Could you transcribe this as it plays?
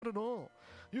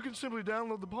You can simply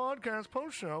download the podcast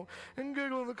post-show and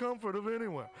giggle in the comfort of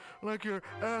anywhere, like your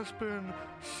Aspen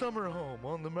summer home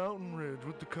on the mountain ridge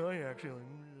with the kayak feeling.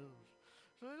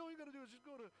 So all you got to do is just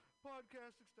go to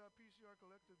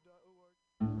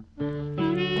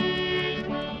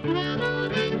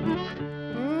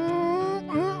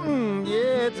podcastics.pcrcollective.org.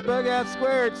 Yeah, it's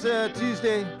BughouseSquare. It's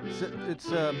Tuesday.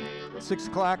 It's 6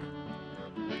 o'clock.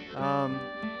 I'm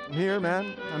here,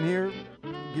 man. I'm here,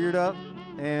 geared up,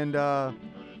 and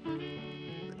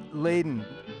laden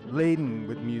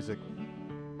with music.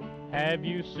 Have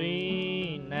you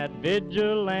seen that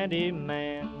vigilante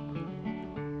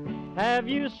man? Have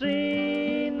you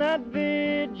seen that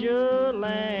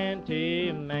vigilante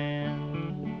man?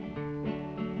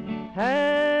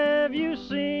 Have you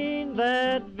seen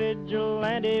that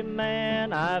vigilante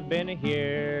man? I've been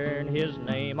hearing his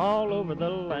name all over the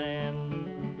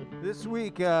land. This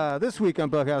week on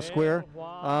BughouseSquare.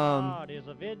 What is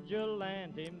a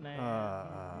vigilante man?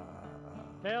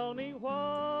 Tell me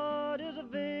what is a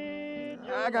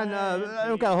vigilante? I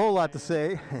don't got a whole lot to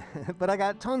say, but I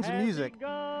got tons of music.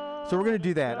 So we're gonna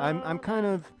do that. I'm kind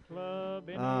of I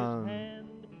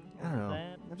don't know.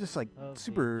 I'm just like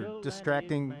super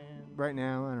distracting right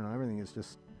now. I don't know. Everything is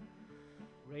just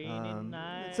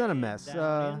it's not a mess,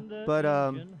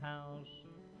 but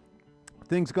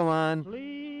things go on,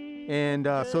 and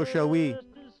so shall we.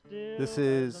 This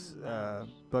is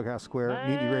BughouseSquare,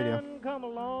 Mutiny Radio.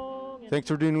 Thanks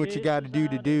for doing what you got to do.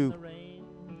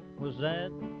 Was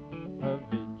that a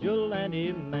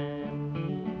vigilante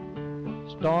man?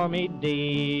 Stormy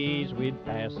days we'd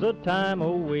pass the time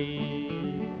away,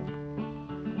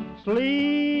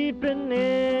 sleeping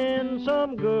in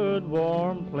some good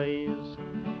warm place.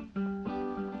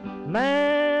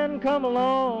 Man come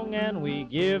along and we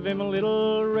give him a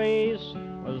little race.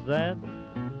 Was that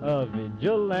a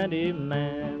vigilante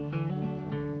man?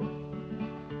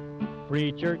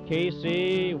 Preacher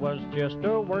Casey was just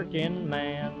a working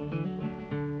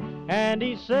man, and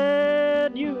he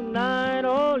said, unite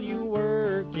all you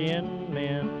working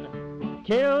men.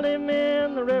 Killed him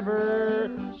in the river,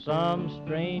 some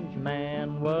strange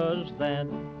man. Was that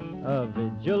a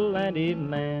vigilante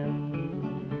man?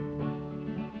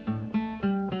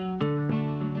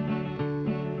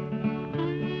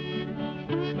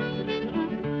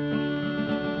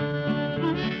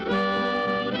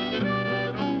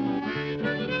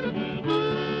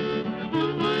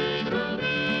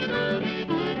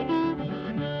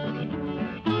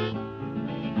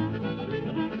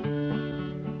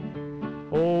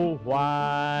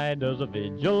 Why does a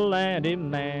vigilante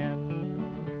man,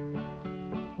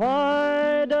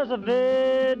 why does a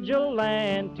vigilante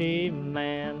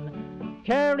man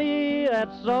carry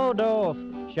that sawed-off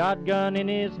shotgun in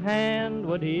his hand?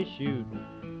 Would he shoot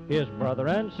his brother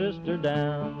and sister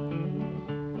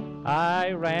down?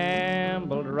 I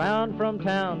rambled around from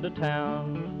town to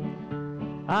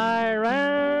town, I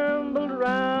rambled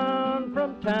around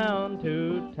from town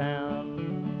to town,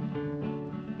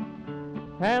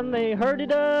 and they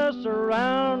herded us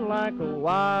around like a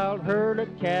wild herd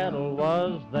of cattle.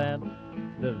 Was that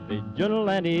the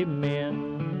vigilante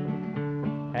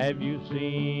men? Have you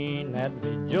seen that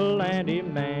vigilante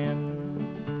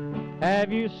man?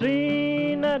 Have you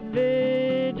seen that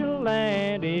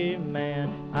vigilante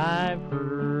man? I've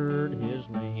heard his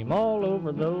name all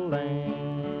over the land.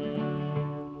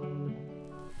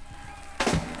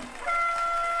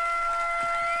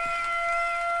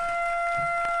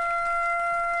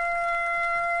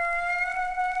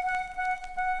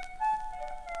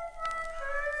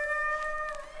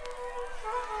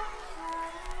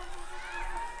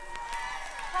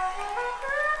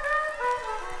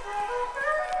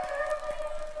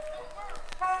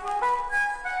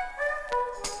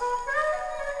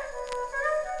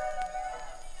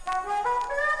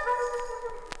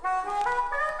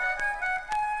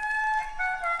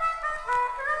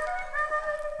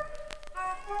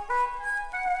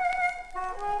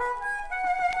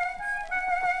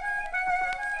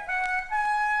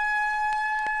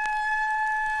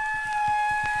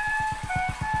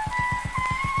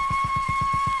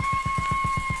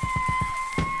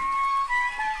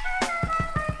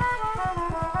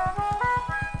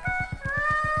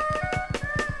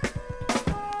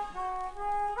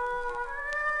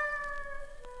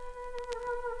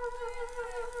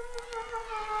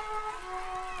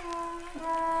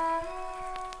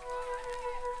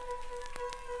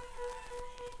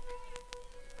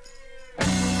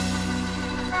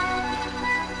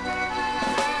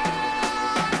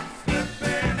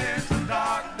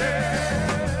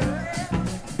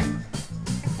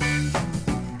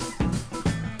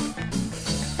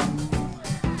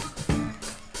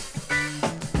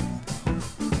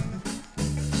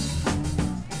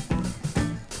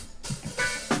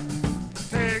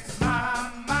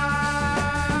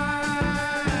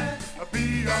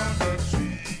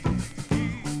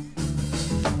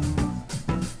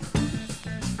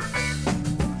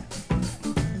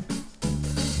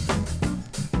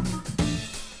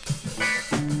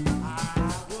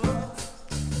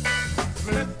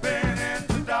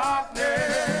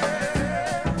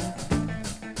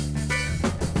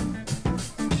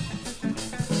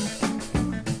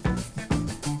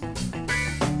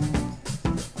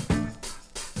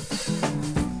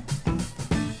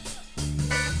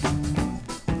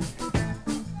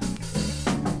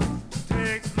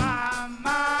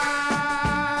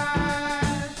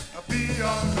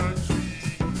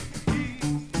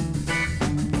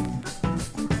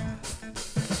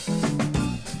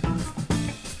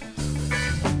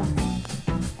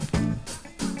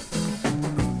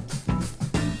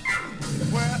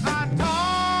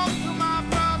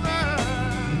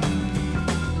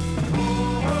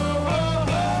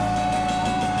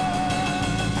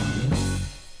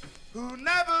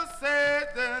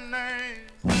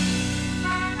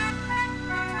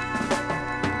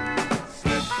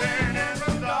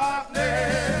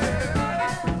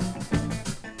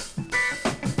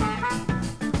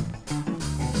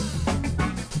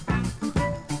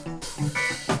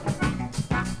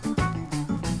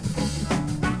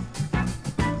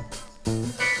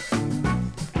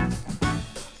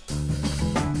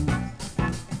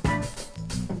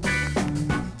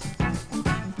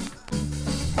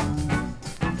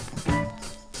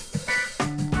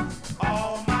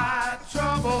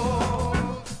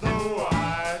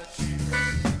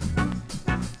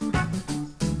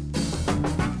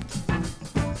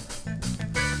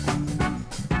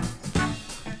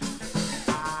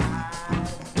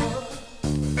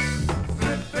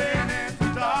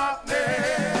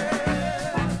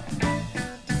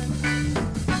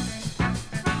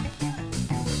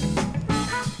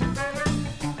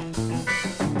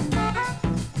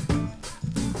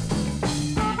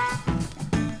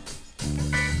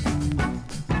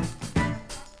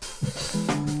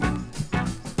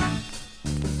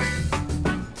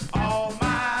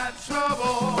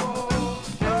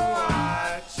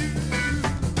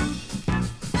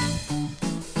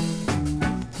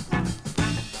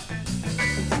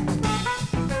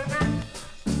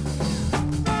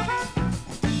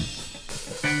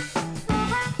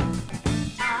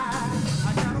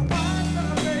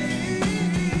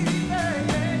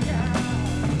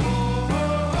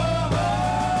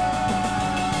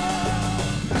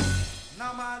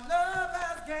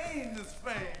 pain, this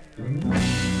pain.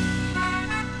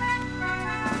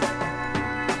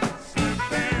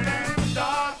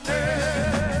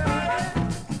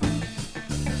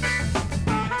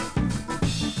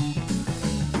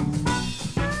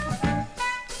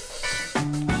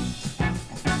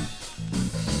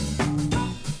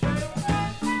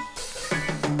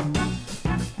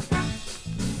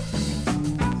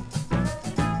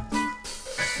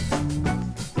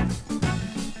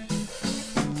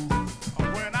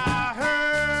 When I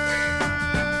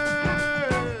heard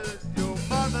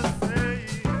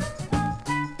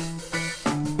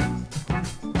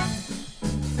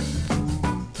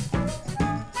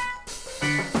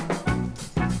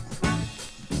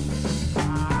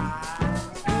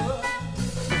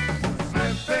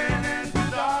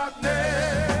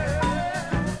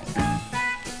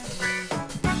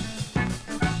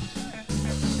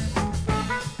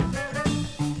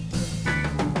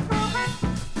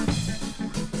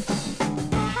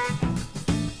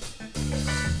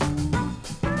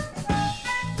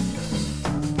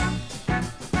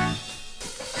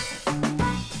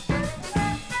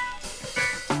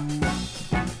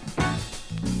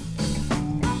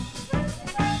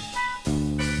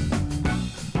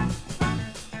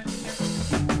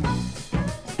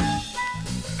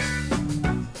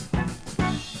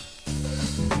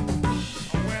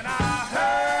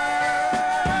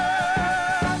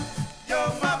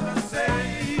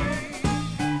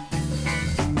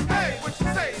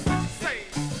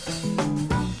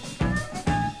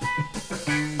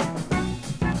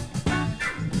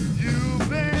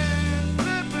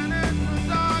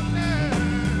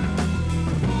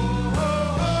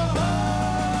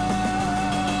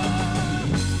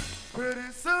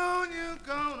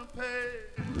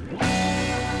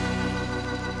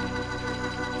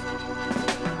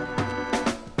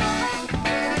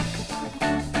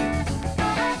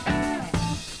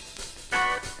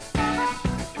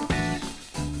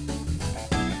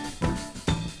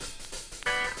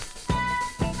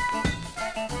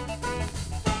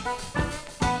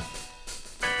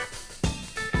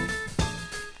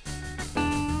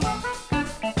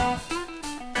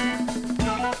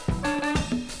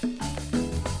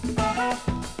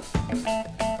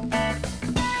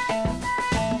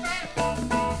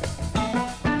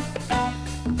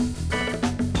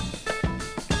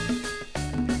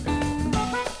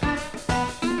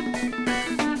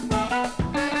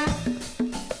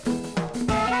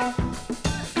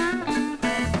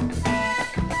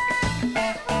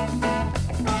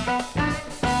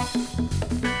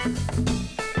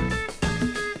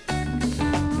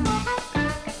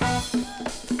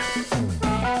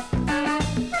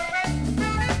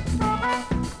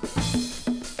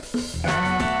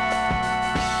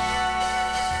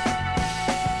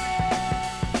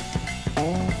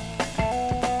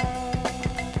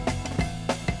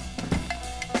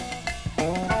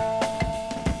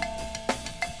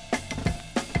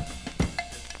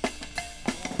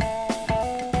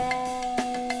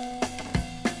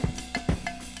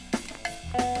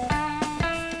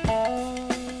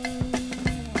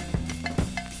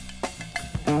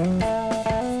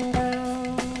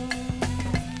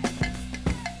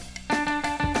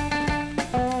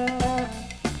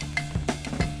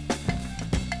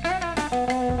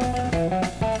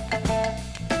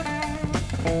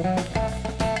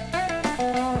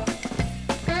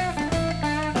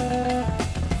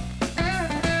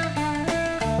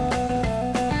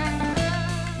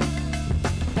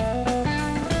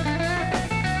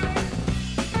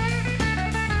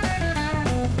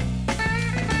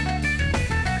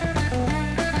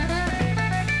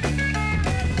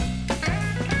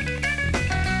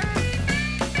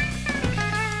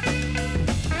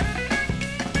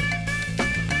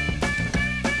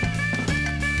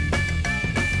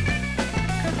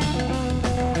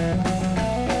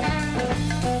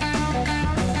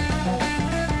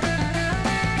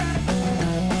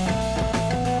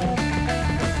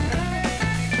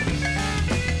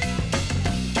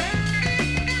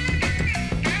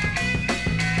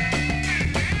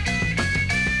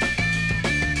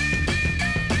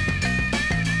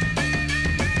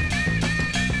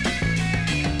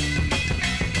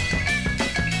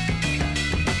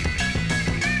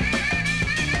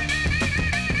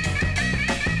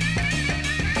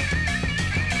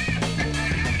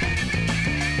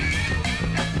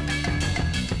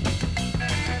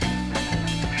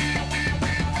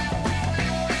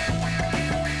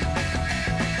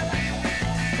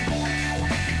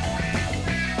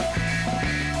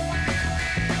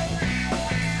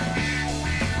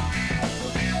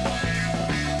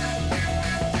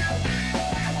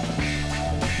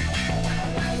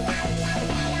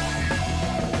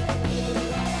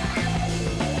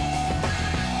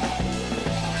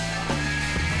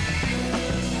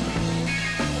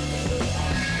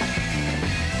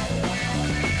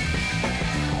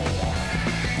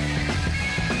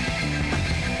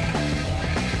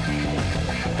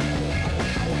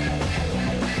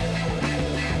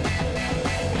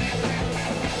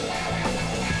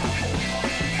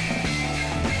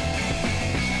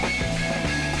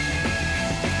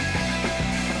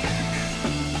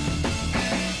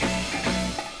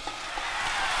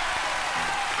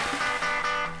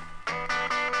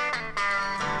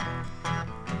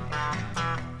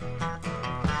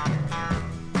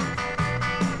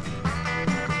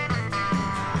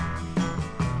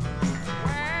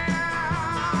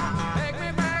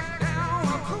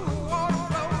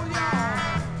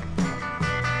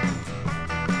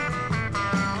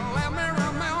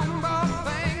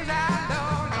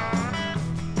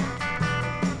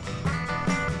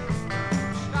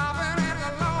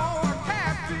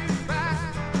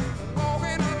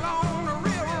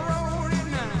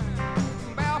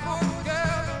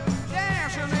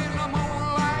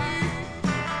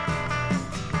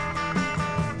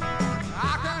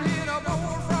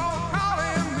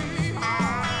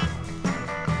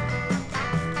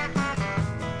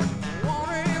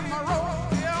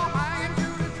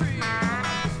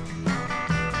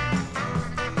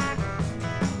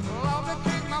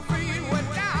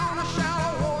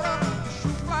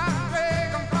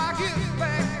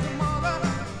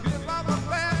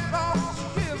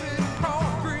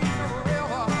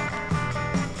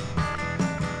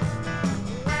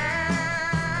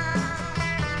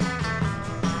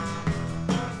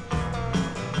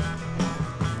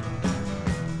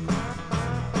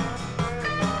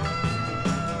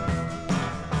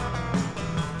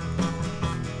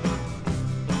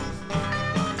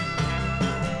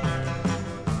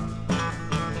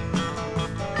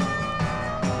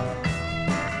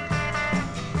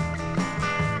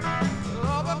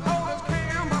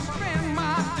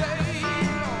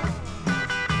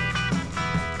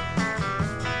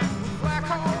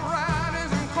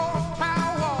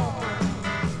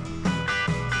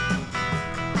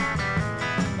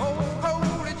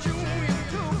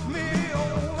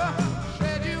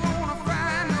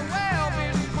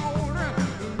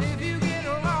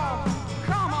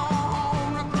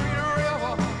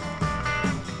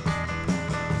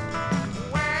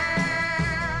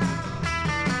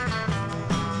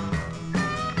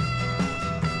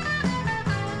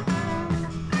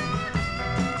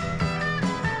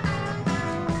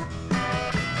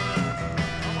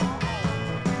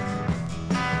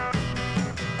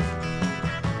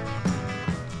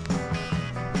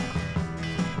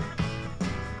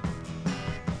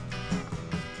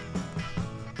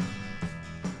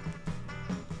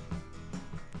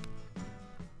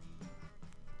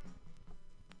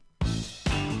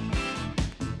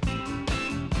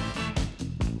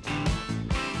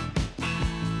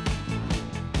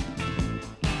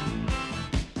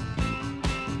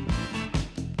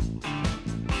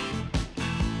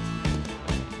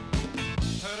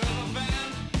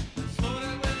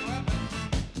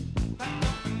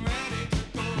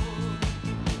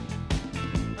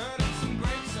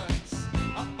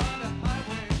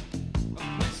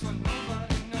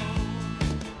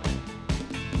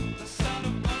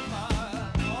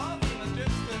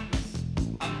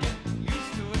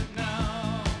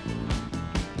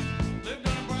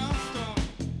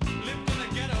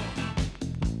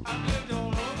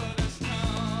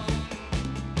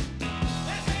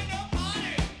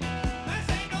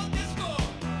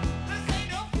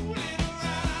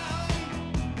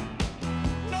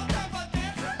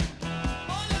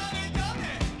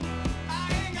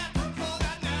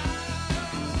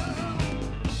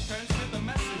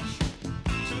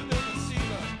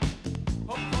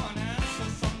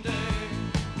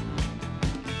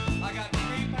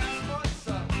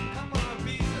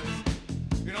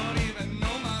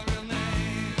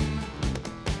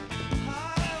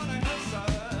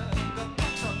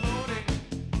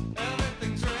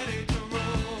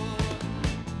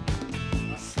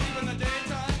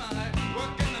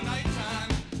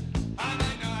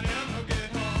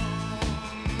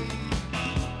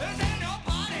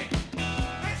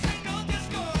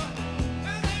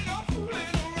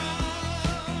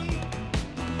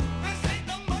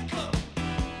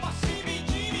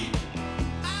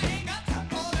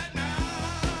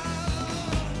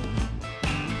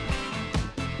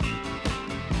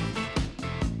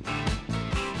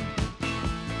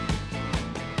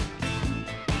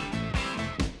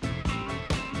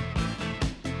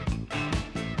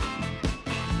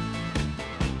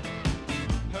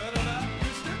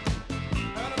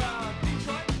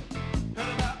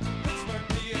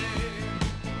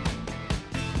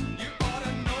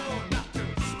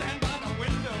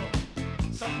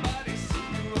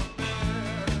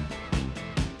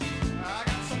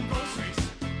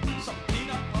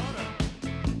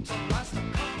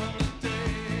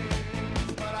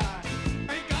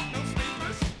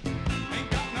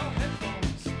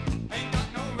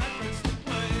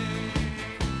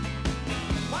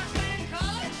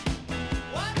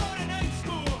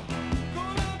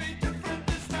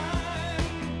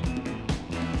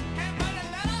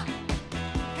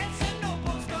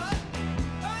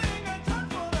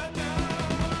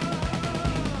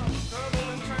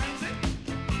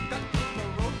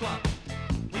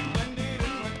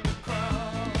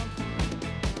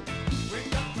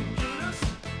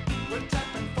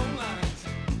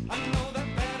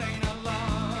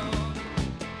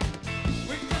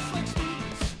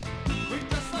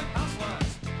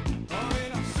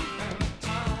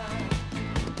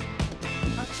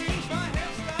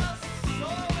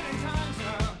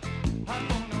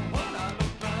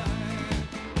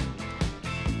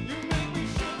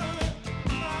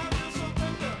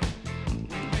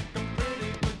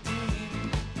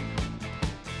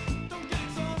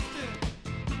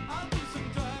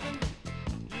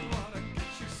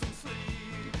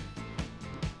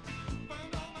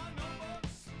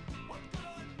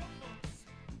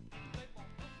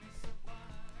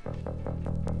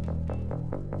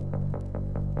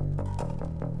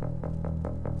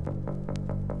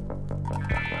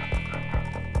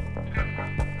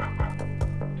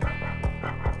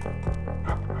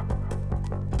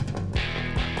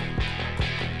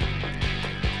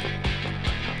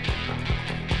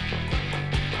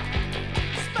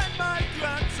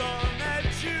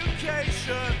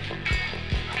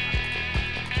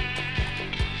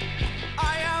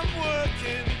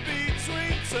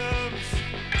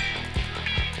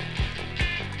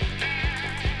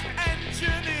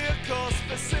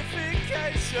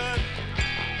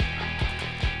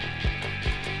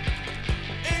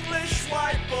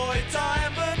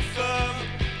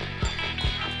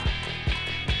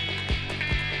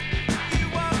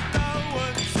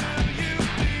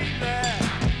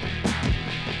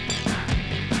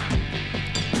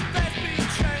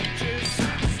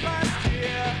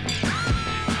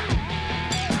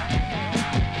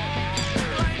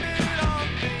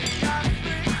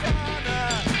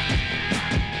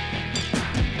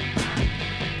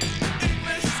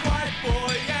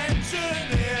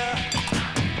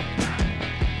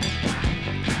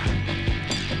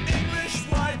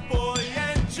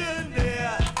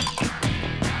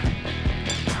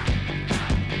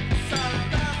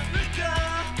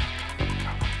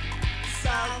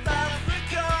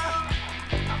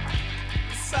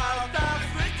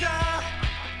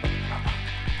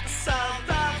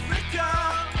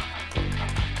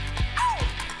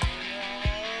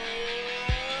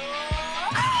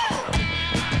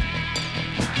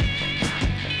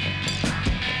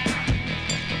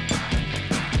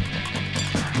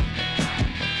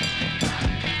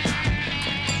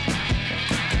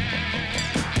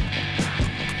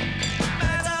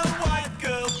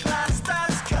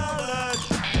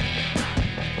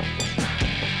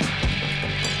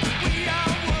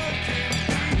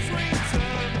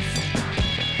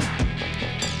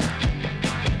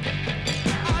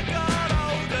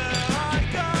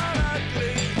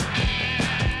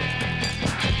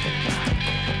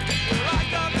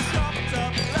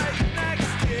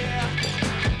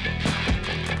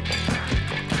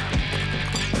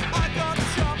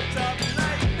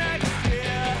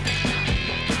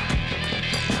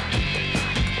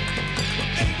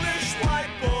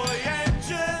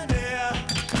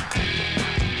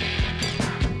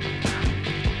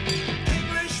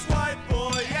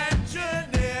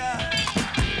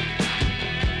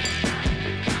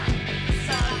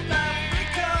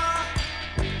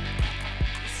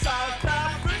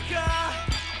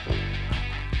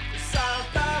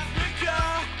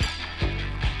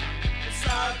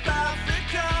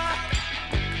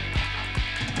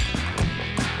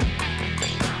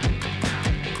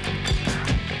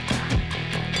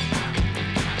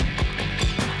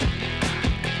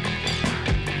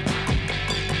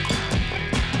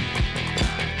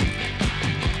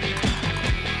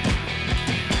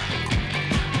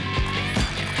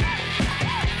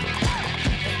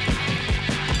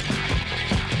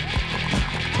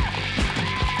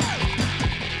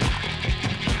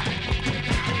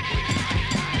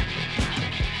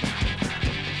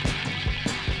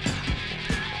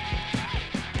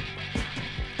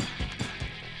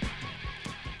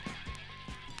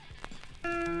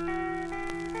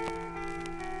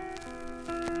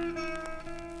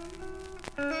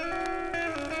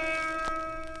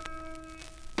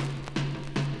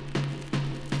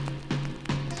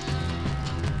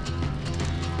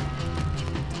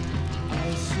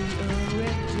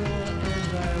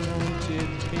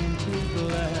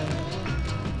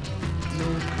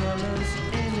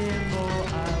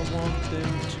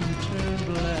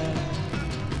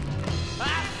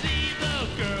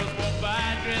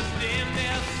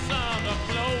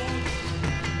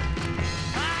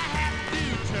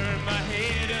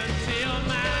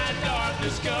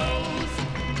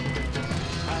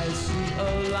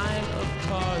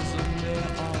cars and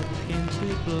they're all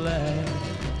painted black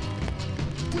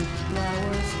with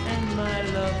flowers and my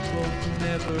love both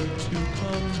never to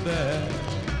come back.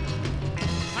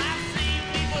 I see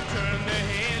people turn their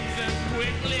heads and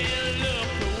quickly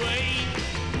look away.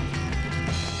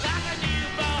 Like a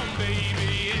newborn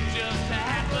baby, it just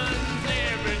happens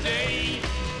every day.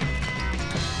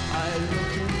 I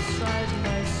look inside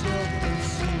myself and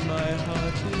see my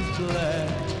heart is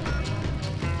black.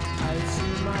 I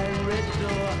see my red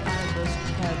door, I must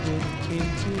have it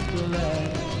painted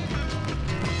black.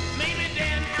 Maybe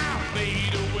then I'll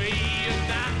fade away and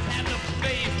not have to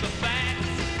face the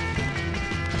facts.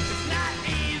 It's not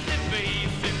easy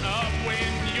facing up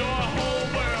when your whole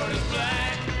world is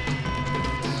black.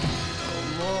 No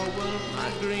more will my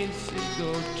green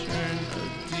seagull turn a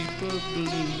deeper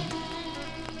blue.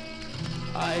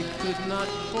 I could not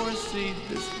foresee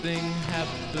this thing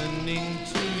happening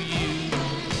to you.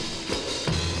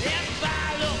 If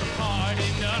I look hard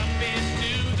enough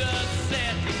into the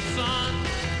setting sun,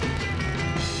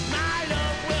 my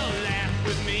love will laugh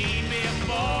with me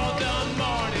before the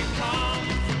morning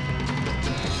comes.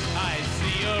 I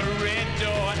see a red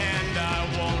door and I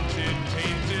want it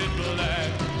painted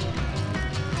black.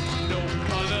 No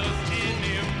colors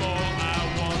anymore, I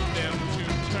want them to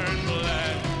turn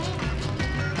black.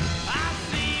 I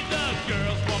see the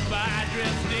girls walk by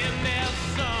dressed in their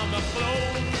summer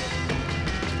clothes.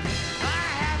 I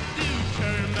have to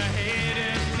turn my head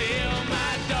until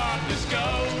my darkness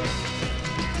goes.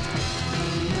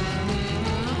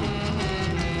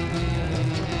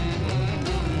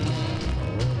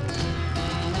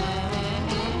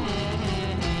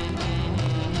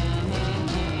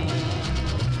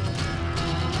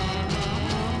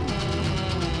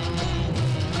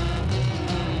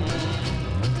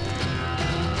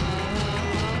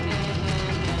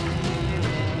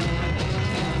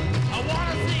 I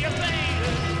wanna see you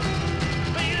faded,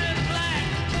 faded black,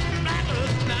 black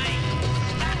as night,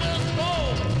 black as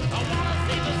coal. I wanna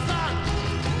see the sun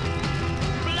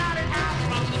blotted out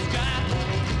from the sky.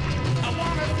 I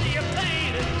wanna see you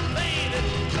faded, faded,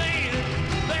 faded,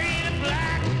 faded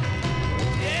black.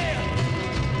 Yeah.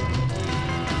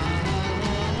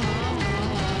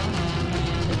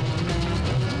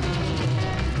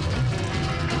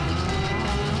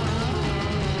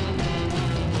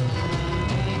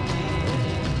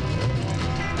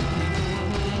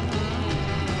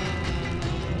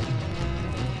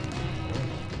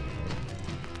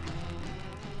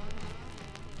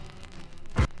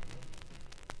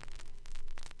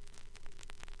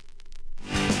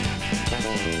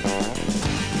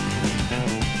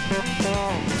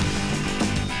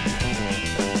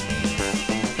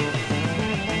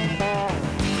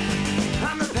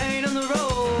 I'm the pain on the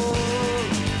road,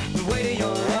 the weight of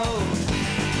your load,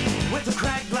 with the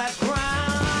cracked glass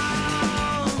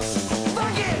ground.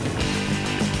 Fuck it!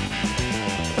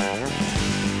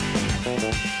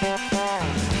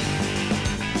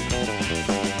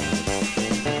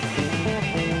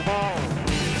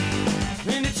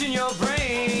 And it's in your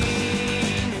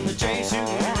brain, the chase you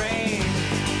can rain.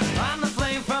 I'm the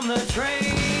flame from the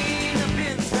train, the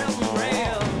pins fell the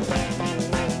rail.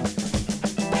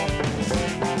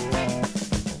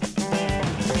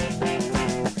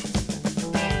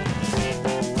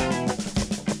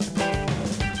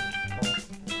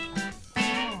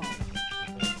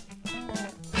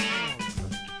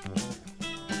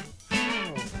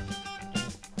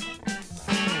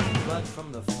 Blood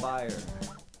from the fire,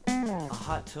 a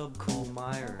hot tub cool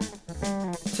mire,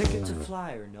 ticket to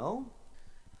flyer, no?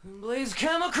 Blaze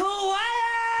chemical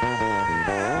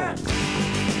wire!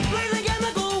 Blazing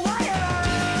chemical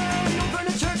wire! You burn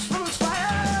the church from its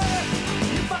fire!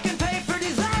 You fucking pay for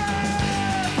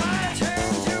desire! Fire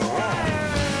turns to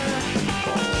wire!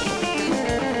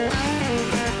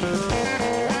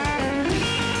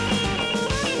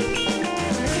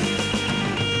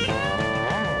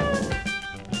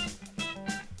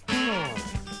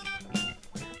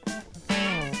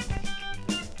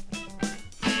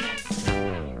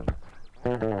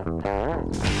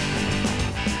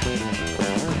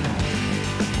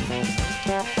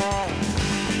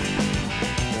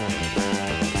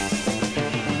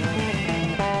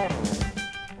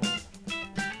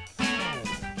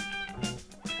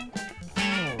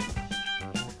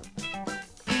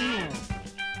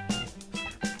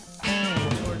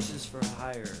 Torches for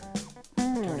hire,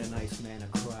 turn a nice man a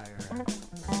crier.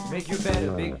 Make your bed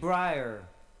a big briar,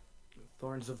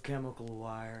 thorns of chemical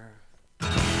wire.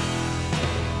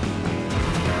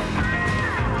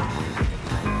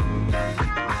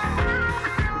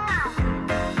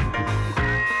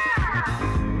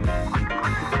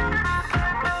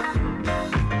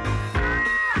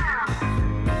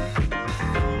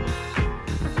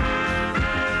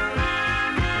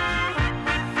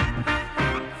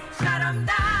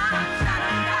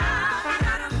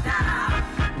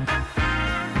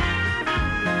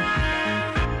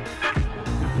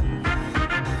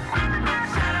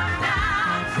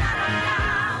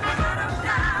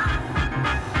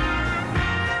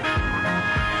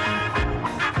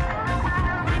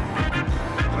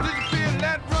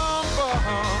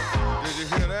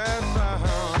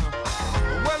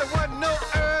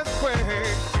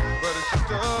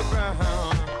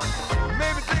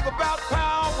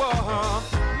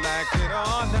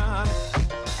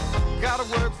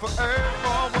 gotta work for earth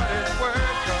for what it's worth,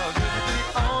 'cause it's the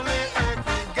only earth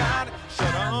we got.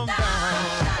 Shut 'em down.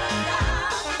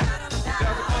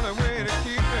 That's the only way to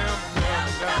keep them down.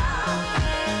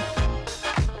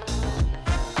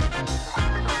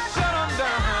 Shut 'em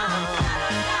down.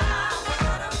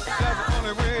 That's the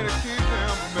only way to keep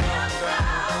them down.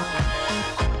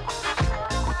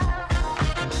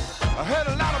 I heard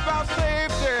a lot about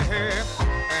safety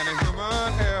and a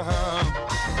human error.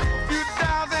 A few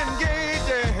thousand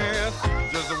gauges,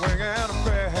 just a wing and a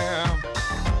prayer.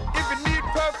 If you need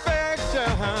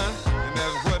perfection, and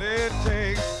that's what it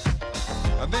takes,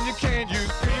 then you can't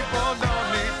use people, don't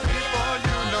need people.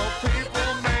 You know people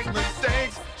make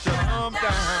mistakes. Shut 'em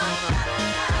down.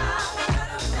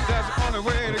 That's the only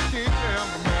way to keep them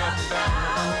down.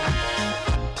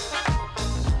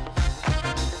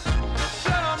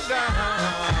 Shut 'em down.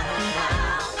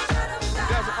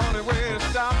 That's the only way to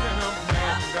stop them down.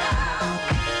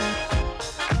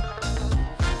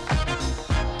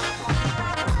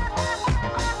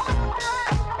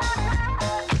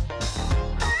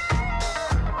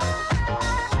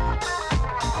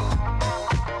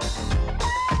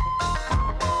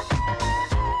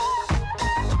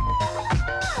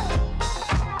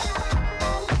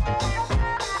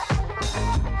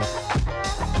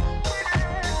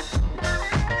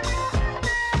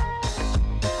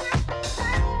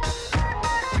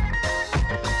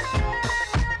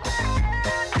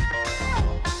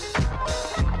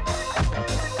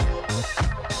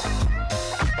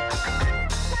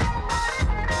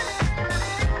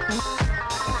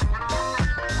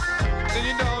 Then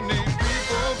you don't need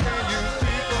people, can't use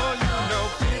people. You know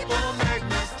people make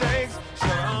mistakes.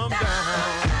 Shut 'em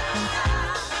down.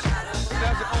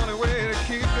 That's the only way to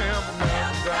keep them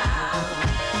down.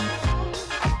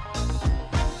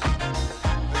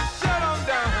 Shut 'em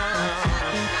down.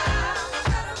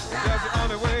 That's the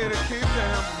only way to keep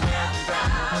them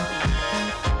down.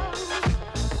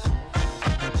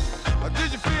 Did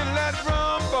you feel that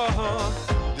rumble?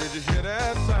 Did you hear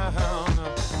that sound?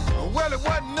 Well, it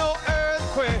wasn't no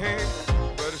earthquake,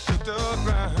 but it shook the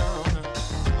ground.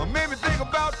 Made me think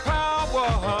about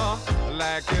power,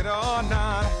 like it or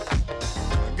not.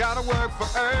 Gotta work for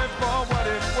earth for what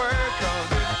it's worth, 'cause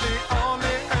it's the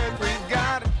only earth we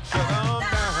got. Shut 'em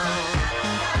down.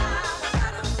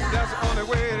 That's the only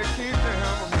way to keep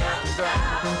them down.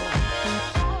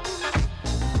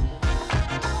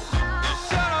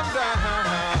 Shut 'em down.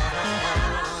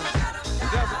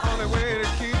 That's the only way to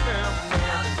keep them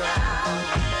down.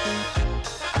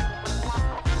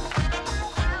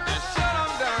 Shut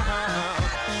 'em down.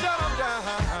 Shut 'em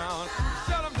down.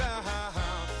 Shut 'em down.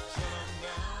 Shut 'em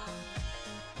down.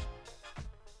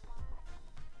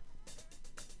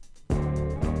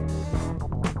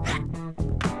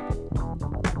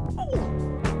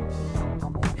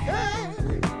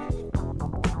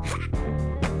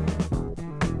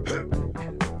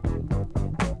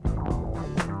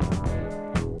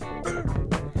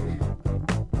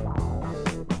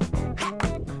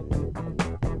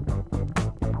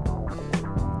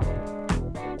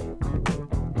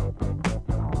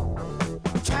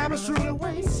 Time is truly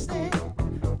wasted.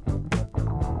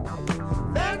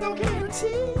 There's no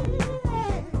guarantee.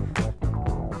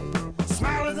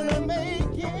 Smile is in the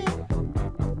making.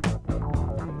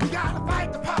 We gotta fight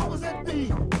the powers that be.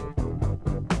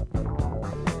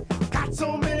 Got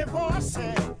so many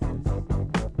voices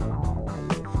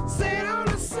saying all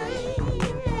the same.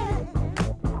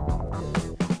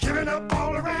 Giving up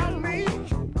all around me.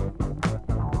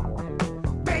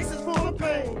 Faces full of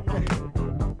pain.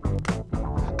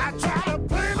 I try to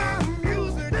play my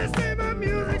music, they say my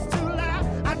music's too loud.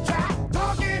 I try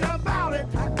talking about it,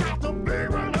 I got the big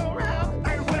run around.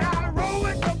 And when I roll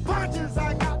with the punches,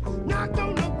 I got knocked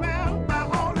on the ground by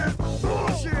all this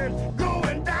bullshit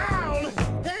going down.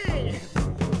 Hey,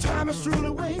 time is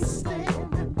truly wasted.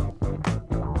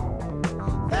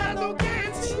 There's no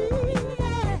guarantee.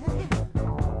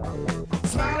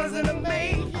 Smile is in the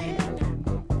making.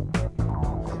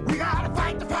 We gotta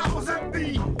fight the powers that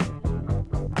be.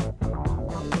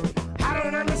 I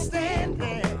don't understand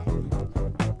that.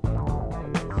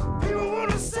 People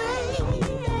wanna say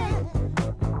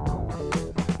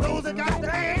those that got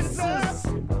the answers.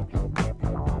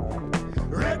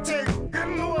 Red tape in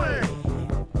the way.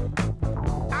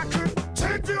 I could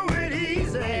take to it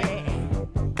easy.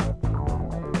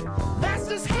 That's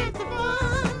just half the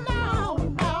fun. No,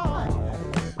 no.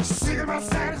 Seeking my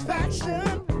satisfaction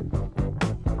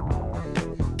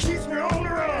keeps me on the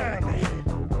run.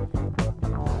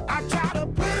 I try to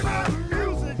play my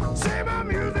music, say my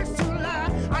music's too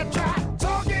loud. I try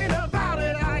talking about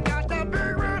it, I got the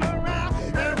big run around.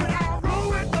 And when I roll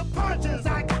with the punches,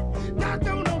 I got knocked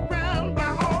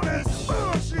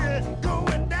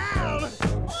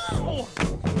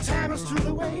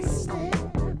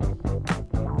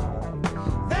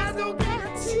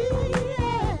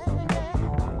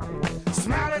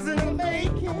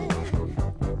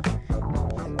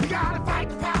You gotta fight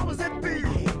the powers that be.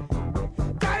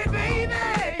 Got it, baby.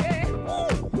 Ooh.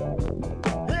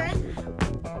 Yeah.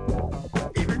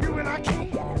 Even you and I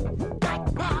can't fight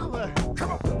the power.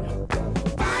 Come on.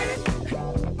 Fight it.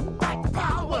 Fight the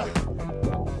power.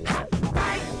 Ha,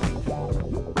 fight it.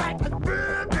 Fight the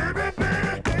baby, baby,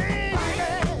 baby.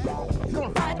 You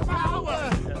gonna fight the power.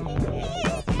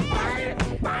 Fight it.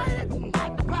 Fight it.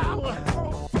 Fight the power.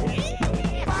 Fight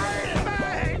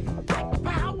it. Fight the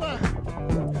power.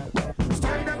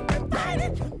 Stand up and fight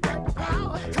it. Fight the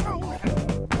power. Come on.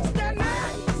 Stand up.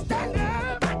 Stand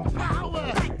up. Fight the power.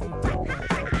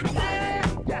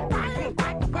 Yeah. Fight it.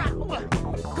 Fight the power.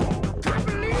 I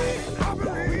believe. I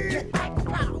believe. Fight the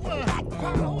power. Fight the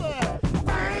power.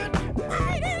 Fight it.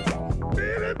 Fight it.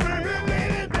 Baby, baby,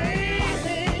 baby,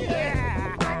 baby.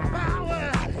 Yeah. Fight the power.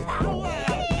 Power.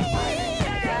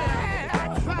 Yeah.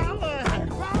 Fight the power.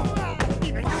 Power.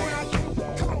 Even you and I can.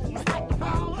 Come on. Fight the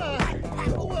power.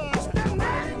 Power. Stand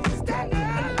up. Stand up.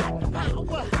 Fight the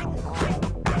power.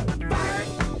 Fight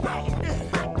it.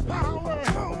 Fight the power.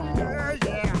 Come on. Yeah,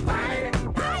 yeah. Fight it.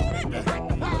 Fight it. Fight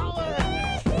the power.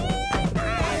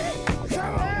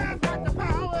 Come on. Fight the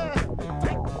power.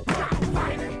 Gotta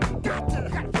fight it. Got to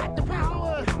fight the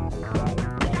power.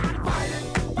 You gotta fight it.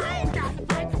 Fight it. Got to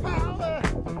fight the power.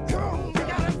 Come on. You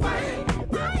gotta fight it.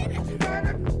 Fight it. Fight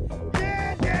it.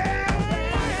 Yeah, yeah.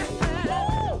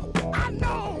 I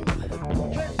know. You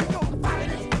gonna fight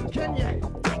it. Can you?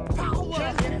 Fight the power.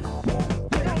 Can you?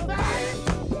 You gonna fight it.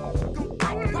 Gonna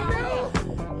fight the power.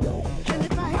 Can you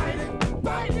fight it?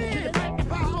 Fight it. Can you fight the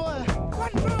power?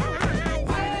 One more.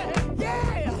 Fight it.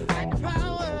 Yeah. Fight the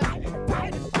power.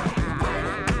 Fight it. Fight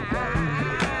it.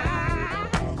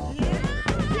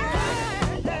 Yeah.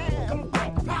 Yeah. Gonna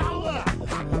fight the power.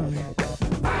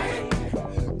 Fight it.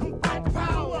 Gonna fight the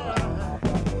power.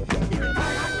 Even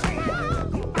though I can't,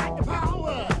 gonna fight the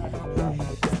power.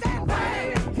 Stand by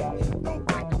it. Gonna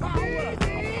fight the power. Fight it.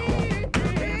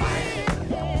 Fight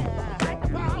the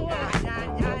power.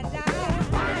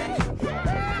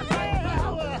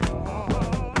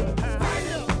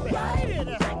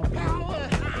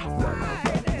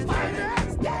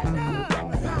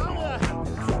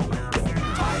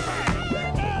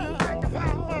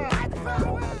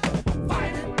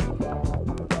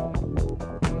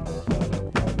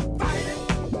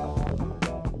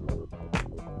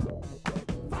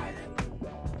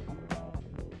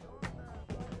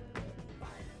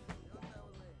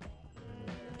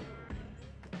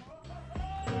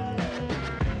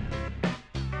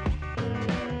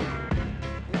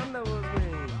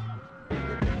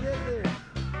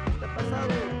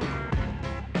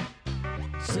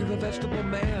 See the vegetable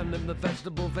man in the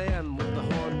vegetable van with the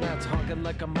horn that's honking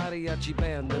like a mariachi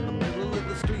band. In the middle of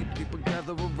the street, people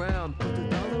gather around. Put the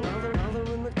dollar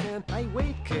in the can. Hey,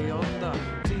 wait, ¿qué onda?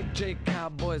 TJ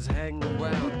Cowboys hang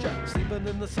around. Sleeping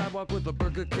in the sidewalk with a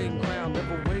Burger King crown.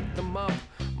 Never wake them up.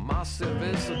 Más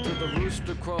cerveza to the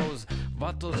rooster crows.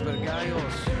 Vatos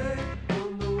vergallos.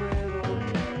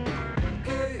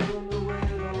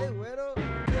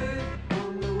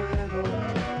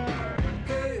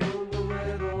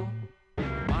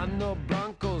 Mano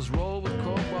Blancos roll with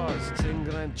crowbars, sing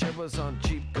rancheras on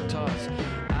cheap guitars.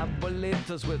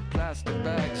 Abuelitas with plastic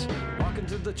bags, walking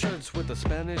to the church with the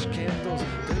Spanish candles.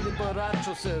 Billy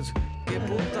Borracho says, que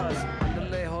putas,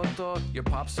 andale joto, your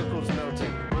popsicle's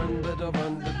melting. Run, better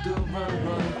run, do run,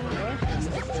 run.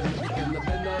 In the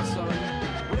midnight sun.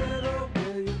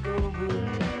 Where you going?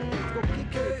 Let's go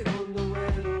kick it on the way.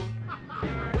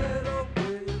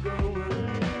 Where you going?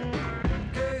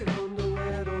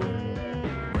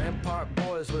 Rampart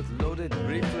boys with loaded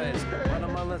reflays.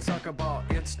 Guatemalan soccer ball,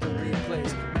 instant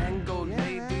replays. Mango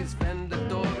ladies,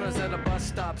 vendedoras at a bus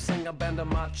stop, sing a band of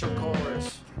macho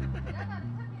chorus.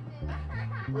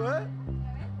 What?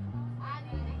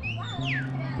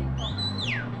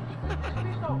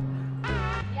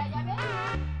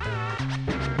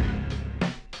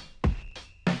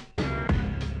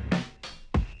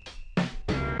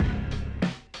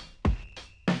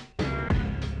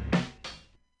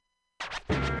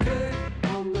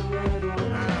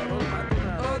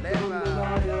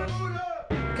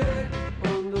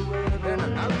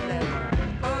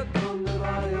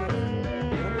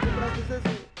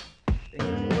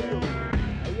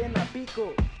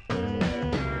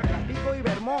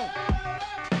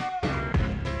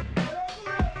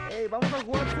 Hey, vamos a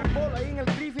jugar fútbol ahí en el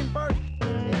Griffin Park.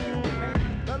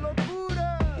 ¡La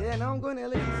locura! Yeah, now I'm going to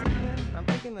LACC, man. I'm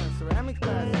taking a ceramics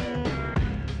class.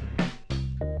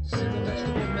 See the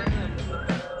vegetable man.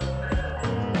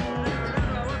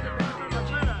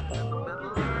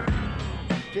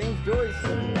 James Joyce.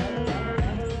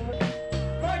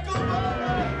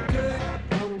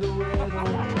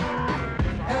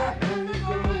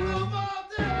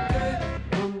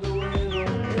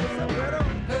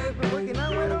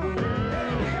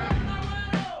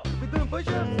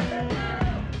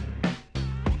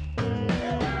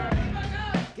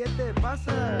 ¿Qué te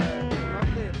pasa? No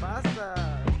te pasa.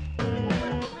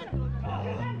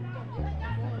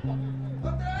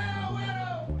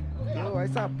 Yo, I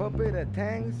saw Puppet at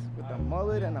Tang's with a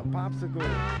mullet and a popsicle.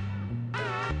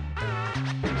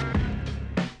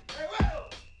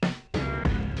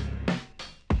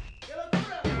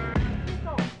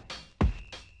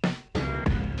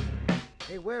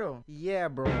 Hey, güero. Yeah,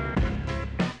 bro.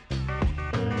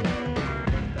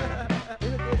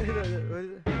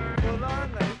 Hold on.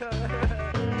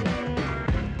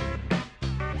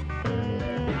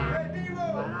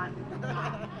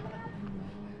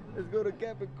 Let's go to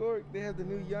Cap and Cork. They have the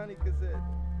new Yanni cassette.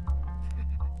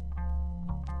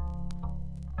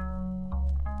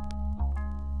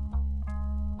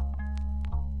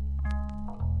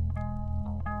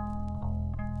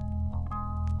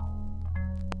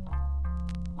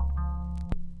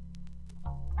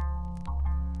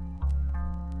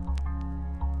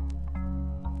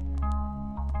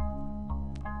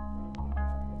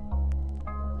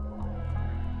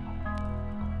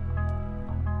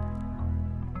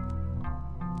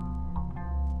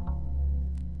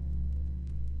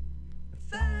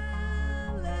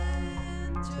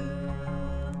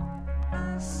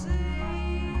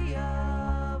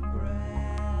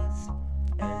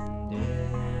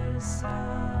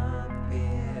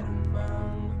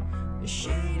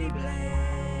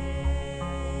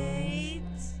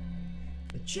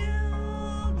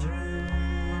 Children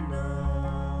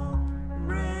all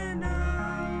ran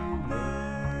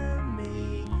over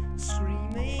me,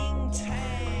 screaming,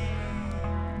 "Tang,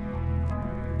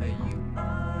 you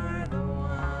are the one."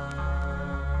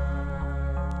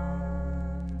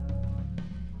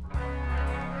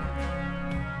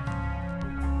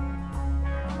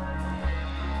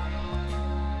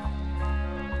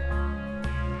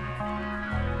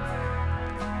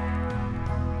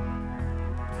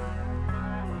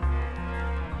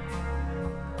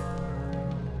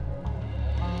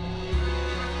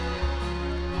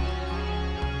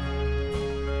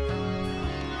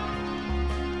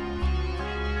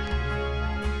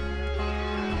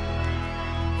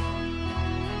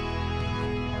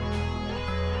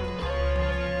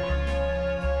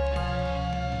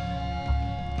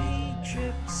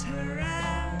 Trips her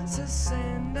as her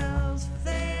sandals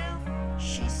fail.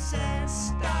 She says,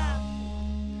 "Stop,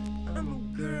 I'm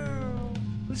a girl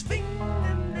whose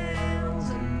fingernails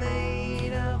are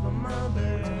made of a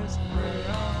mother's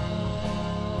bra."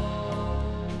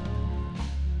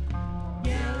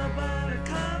 Yellow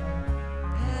buttercup,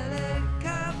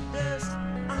 helicopters,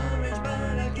 orange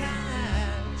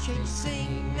buttercup,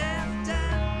 chasing after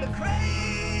the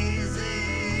crazy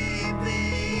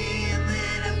bee. And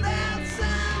then about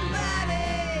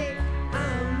somebody,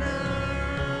 oh no.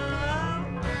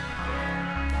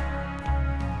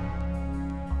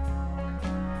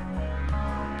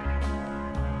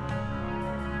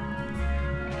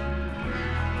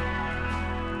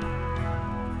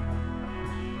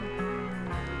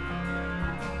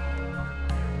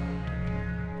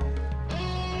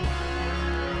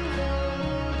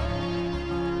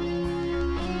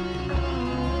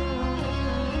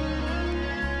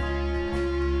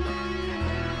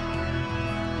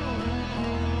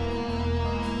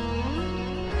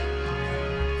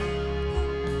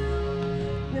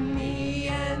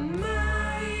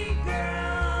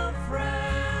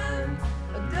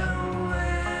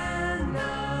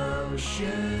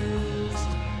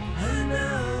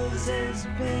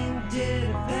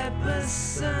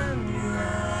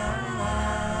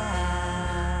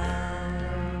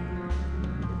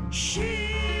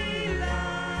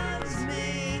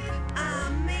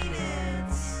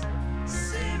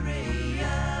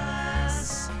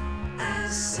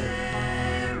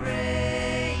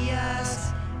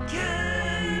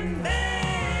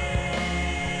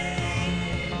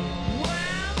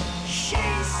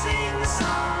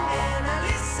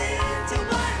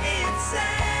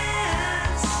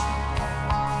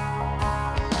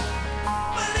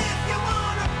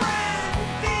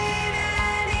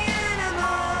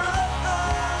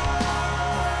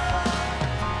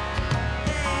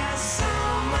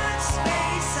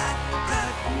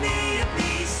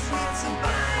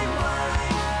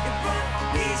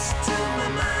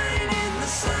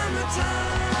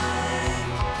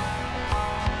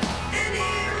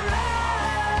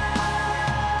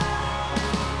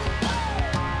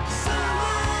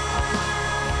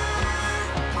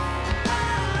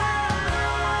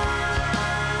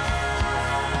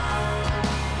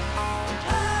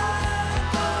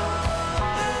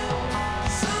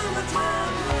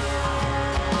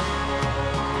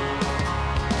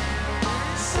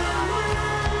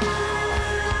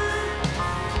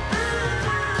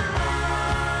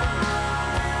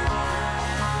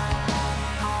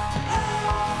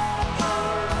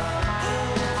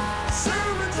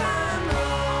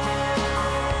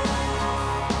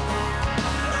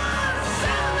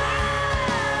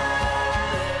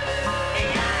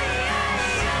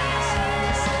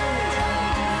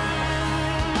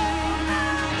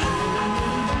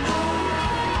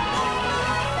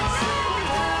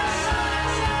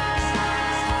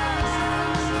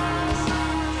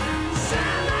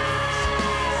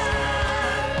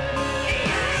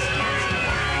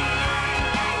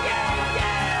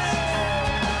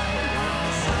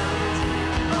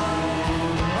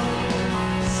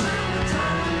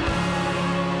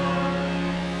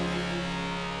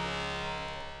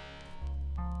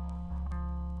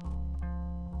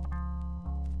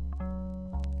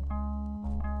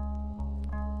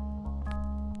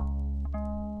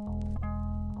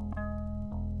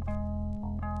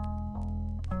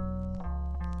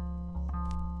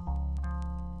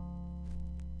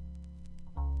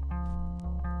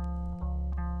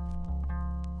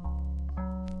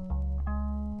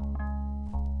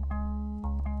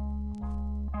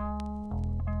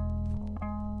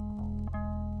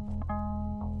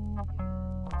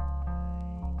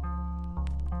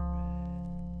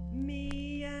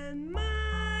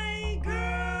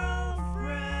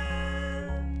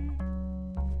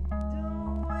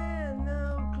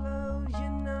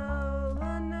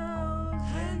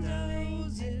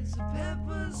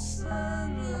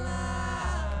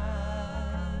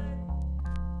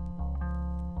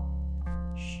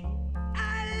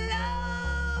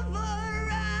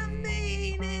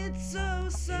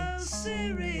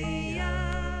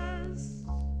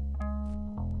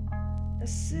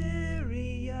 as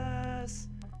serious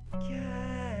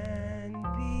can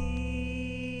be.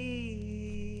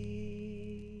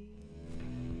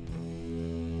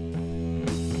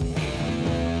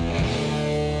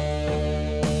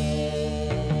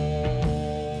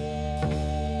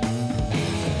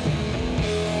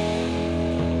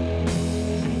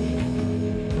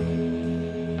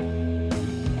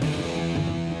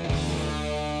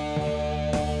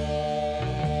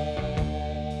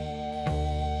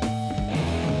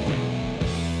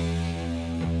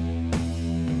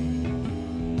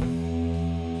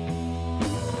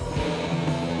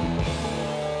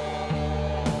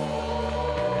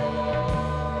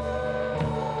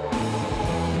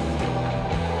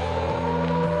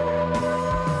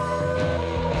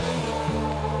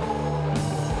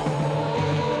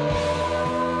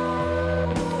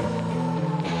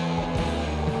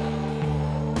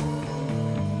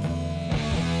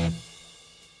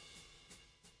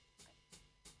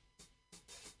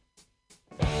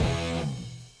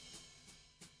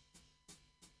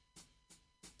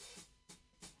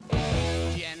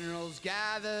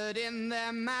 Gathered in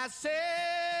their masses,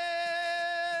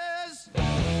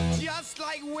 just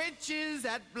like witches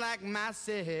at black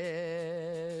masses.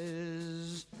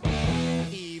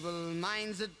 Evil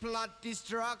minds that plot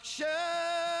destruction,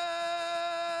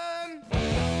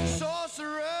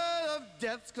 sorcerer of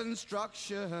death's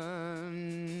construction.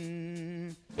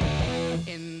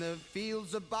 In the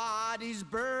fields of bodies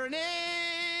burning,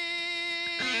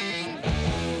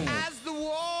 as the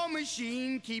war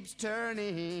machine keeps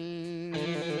turning,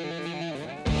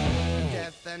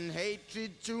 death and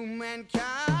hatred to mankind,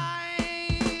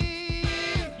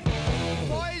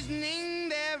 poisoning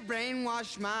their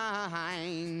brainwashed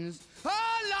minds.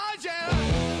 Oh Lord, yeah.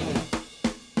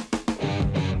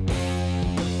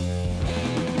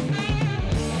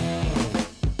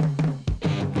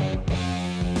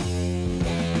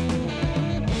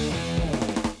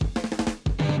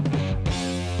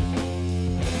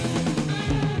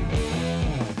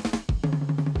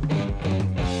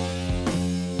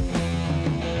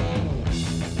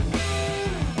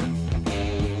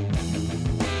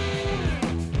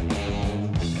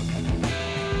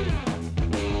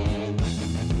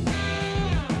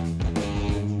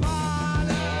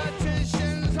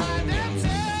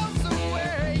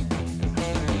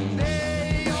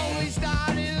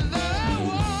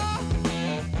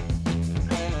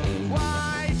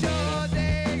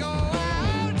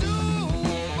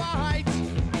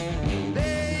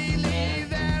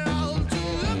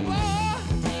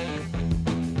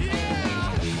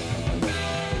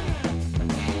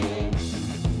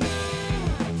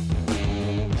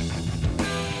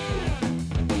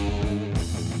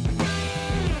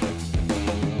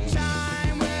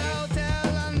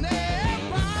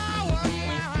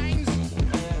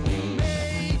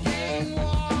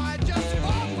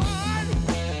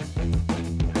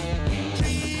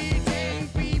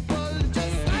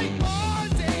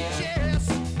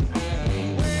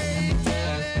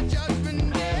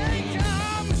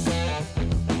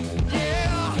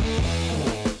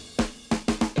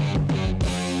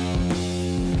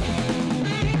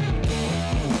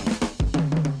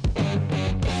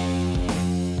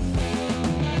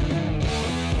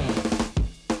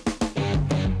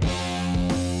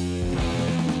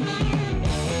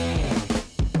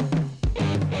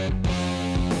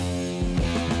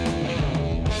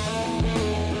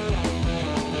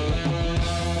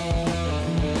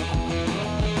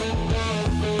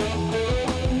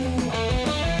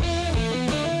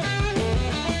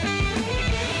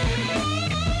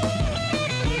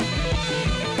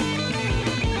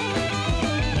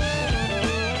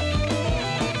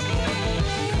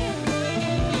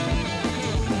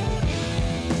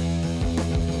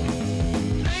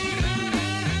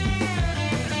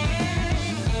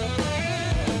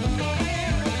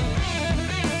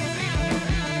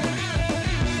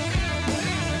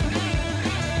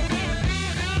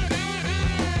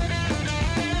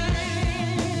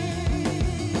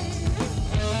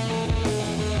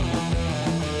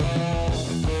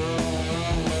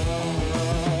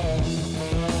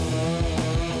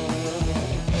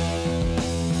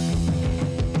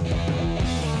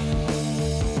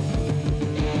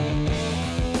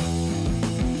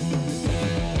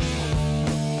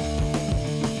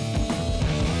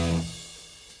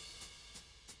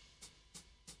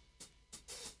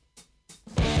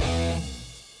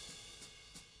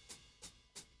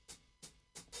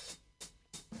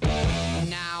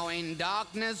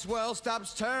 Darkness, world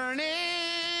stops turning,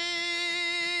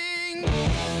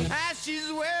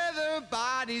 ashes where the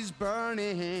body's burning.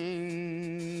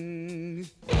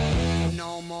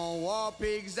 war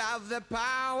pigs have the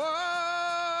power,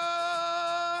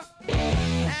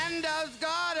 and as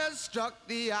God has struck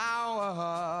the hour,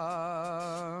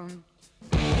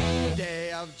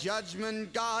 day of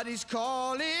judgment God is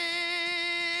calling.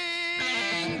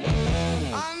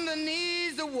 On the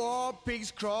knees the war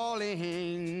pigs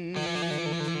crawling,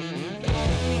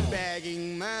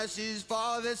 begging mercies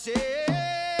for the sins.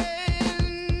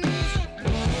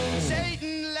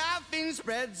 Satan laughing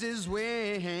spreads his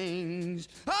wings.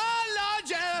 Oh Lord,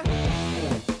 yeah.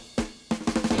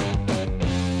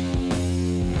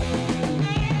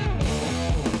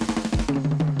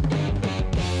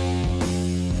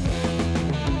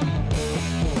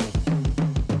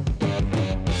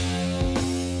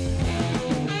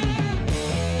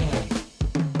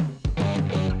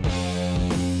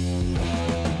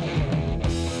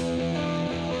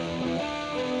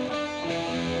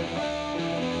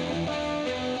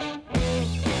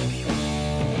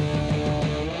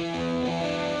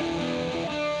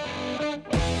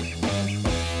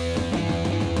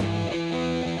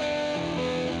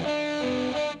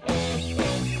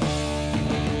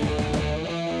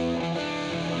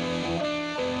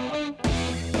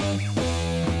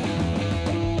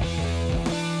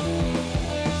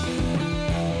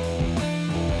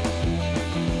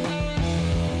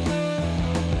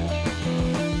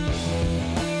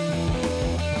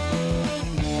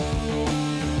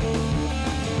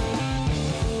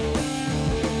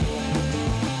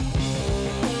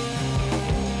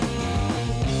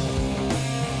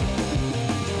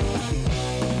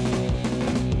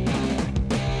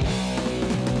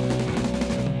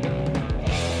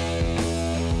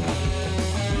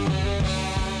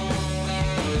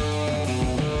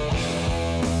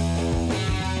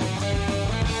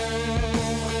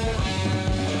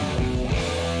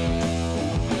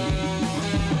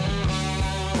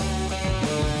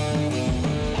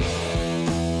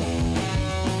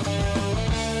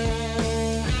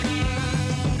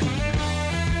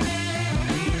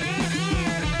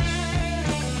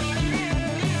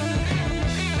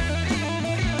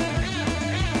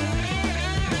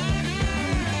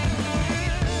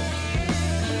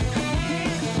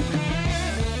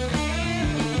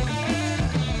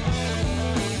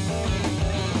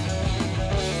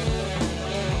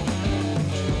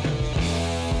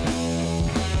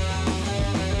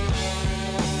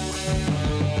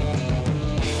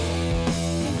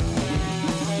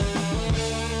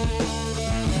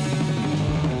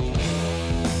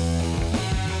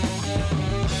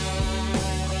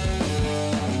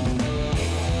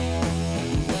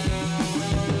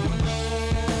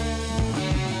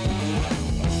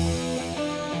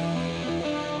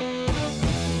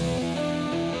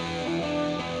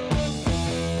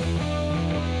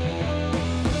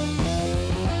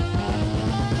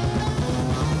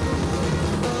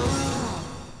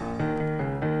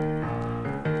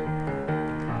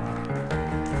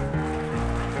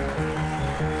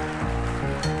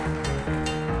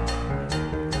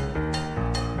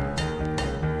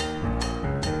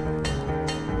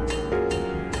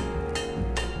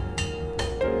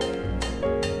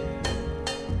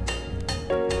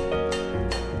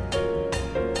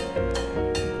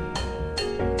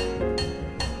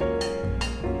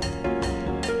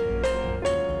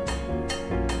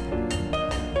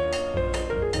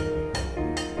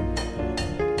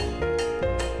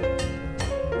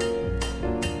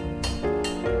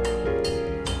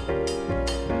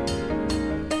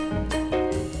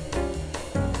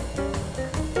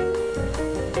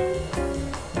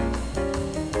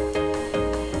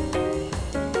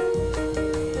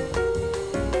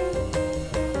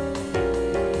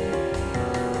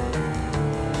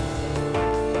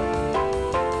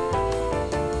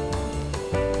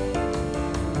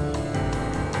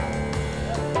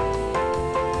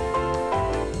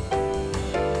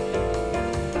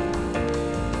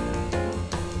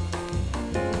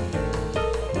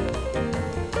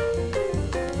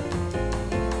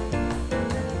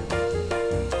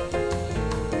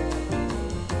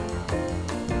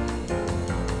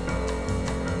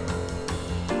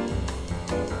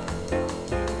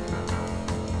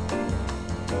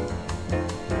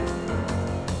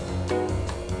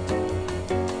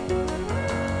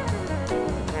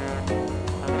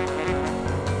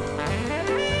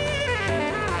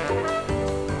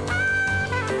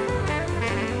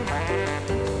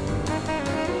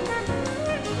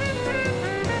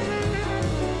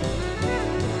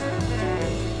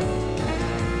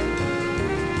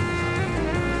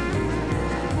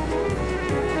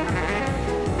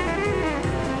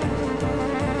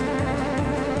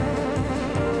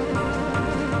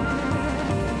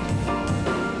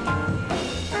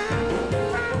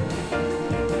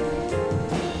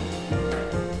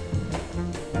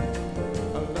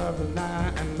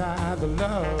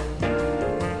 love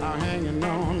are hanging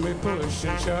on, we push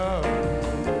and shove.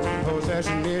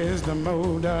 Possession is the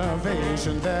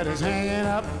motivation that is hanging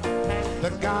up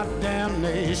the goddamn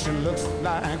nation. Looks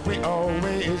like we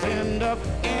always end up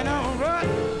in a rut.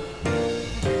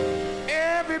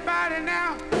 Everybody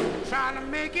now trying to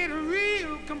make it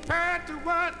real compared to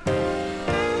what?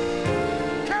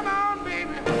 Come on,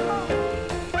 baby.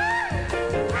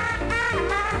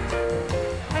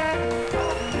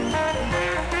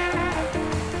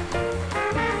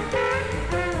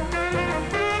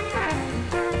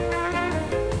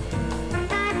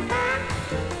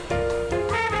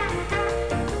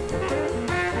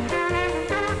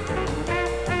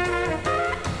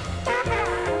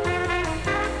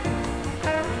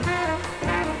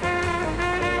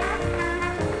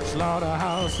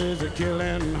 Slaughterhouses are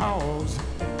killing hogs,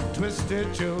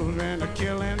 twisted children are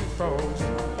killing frogs,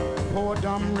 poor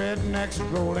dumb rednecks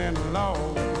rolling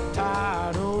logs,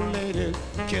 tired old ladies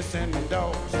kissing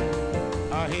dogs.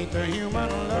 I hate the human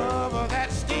love of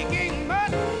that stinking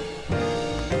mud.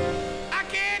 I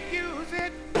can't use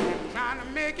it, trying to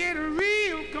make it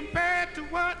real compared to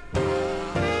what?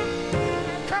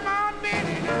 Come on,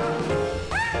 baby, now.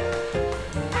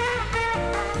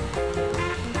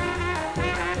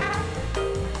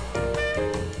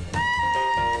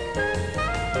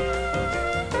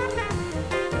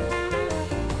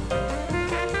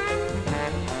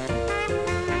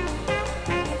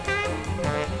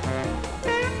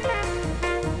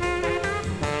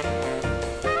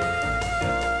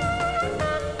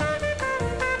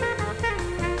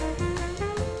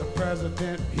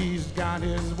 He's got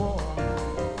his war.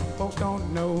 Folks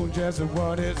don't know just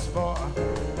what it's for.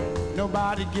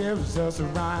 Nobody gives us a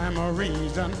rhyme or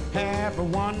reason. Half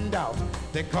of one doubt,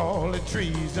 they call it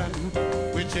treason.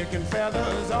 With chicken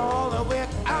feathers all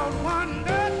without one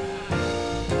gut.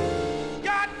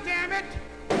 God damn it,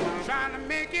 trying to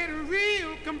make it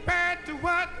real compared to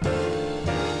what?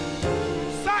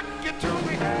 Suck it to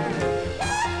me.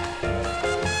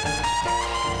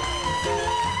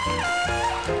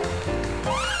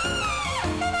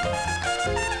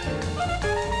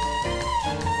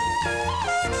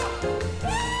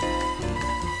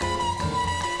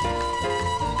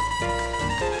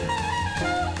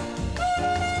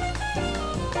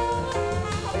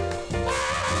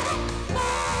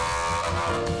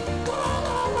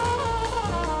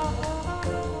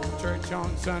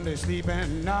 On Sunday sleep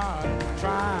and nod,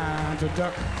 trying to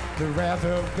duck the wrath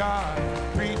of God.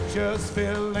 Preachers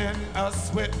filling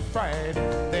us with fright.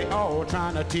 They all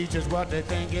trying to teach us what they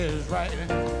think is right.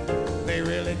 They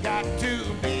really got to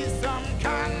be some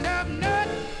kind of nut.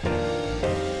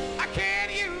 I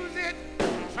can't use it,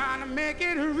 trying to make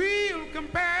it real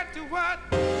compared to what?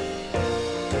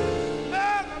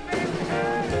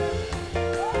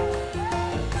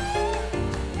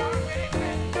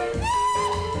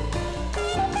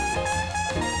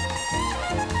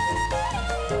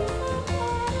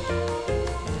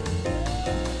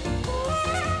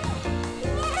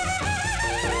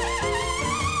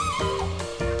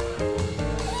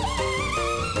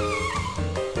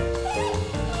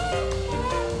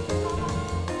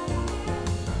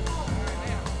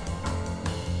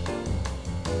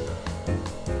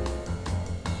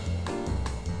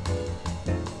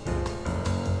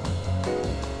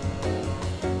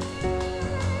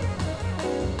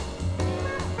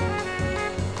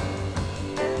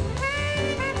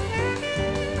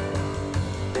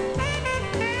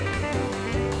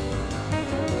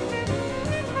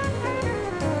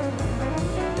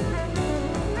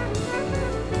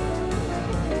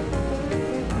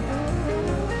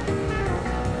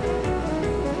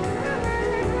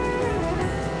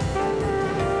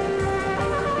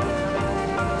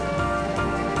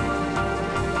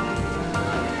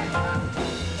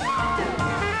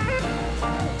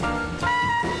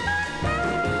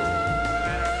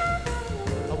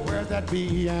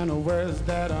 Bee and where's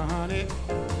that honey?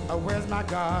 Where's my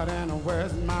God and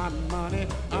where's my money?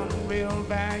 Unreal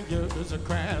values, a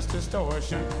crass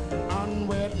distortion.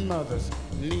 Unwed mothers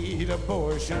need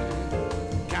abortion.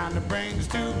 Kinda brings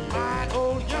to mind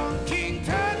old young King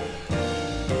Tut.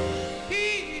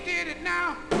 He did it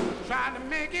now, trying to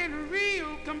make it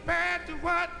real compared to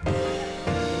what?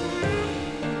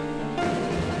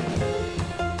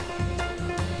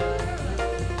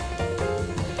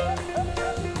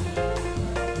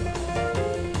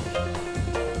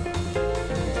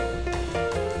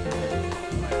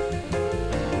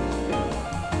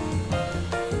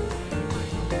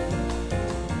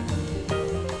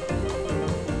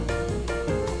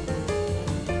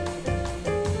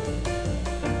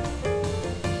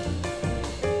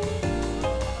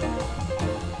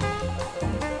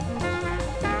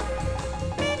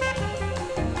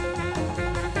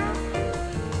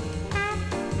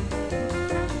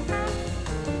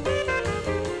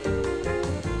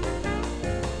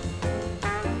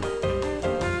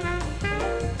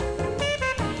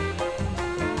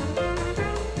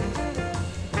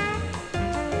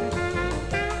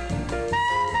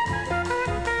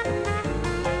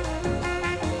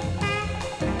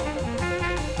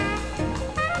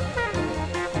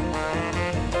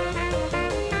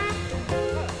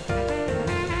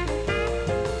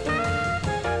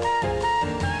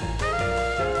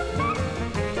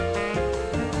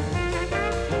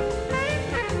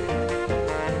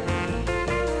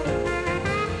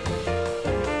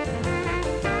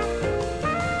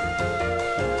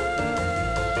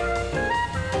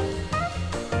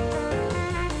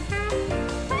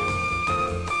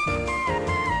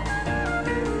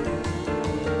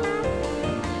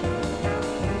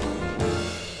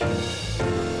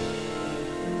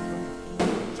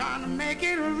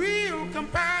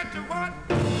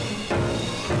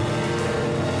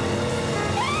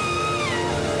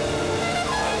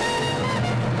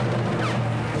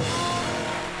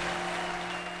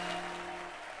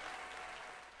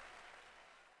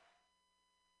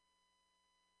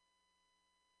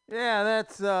 Yeah,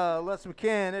 that's Les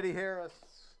McCann, Eddie Harris,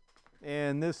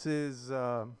 and this is.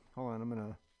 Hold on, I'm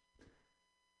gonna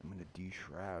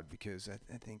de-shroud because I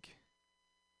think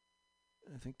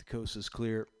the coast is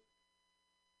clear.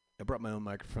 I brought my own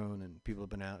microphone, and people have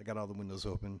been out. I got all the windows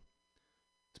open.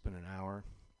 It's been an hour.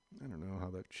 I don't know how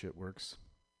that shit works.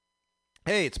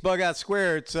 Hey, it's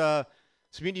BughouseSquare. It's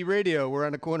MutinyRadio. We're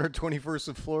on the corner of 21st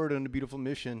of Florida in the beautiful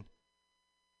Mission,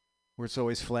 where it's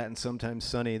always flat and sometimes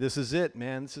sunny. This is it,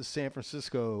 man. This is San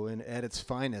Francisco and at its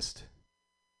finest.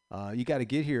 You got to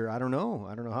get here. I don't know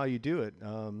how you do it.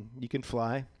 You can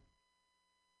fly.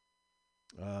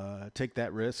 Take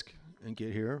that risk and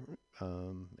get here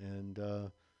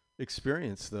and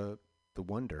experience the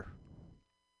wonder.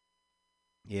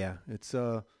 Yeah, it's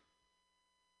all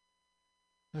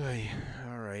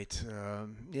right.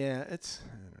 Yeah, it's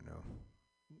I don't know.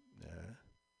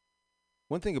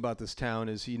 One thing about this town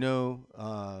is, you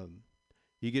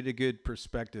get a good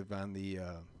perspective on the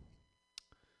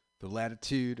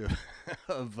latitude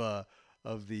of the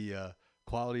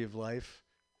quality of life,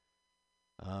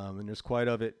 and there's quite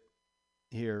of it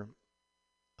here,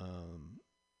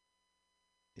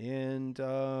 and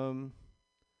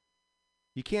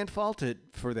you can't fault it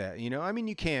for that. I mean,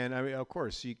 you can. I mean, of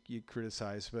course, you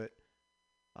criticize, but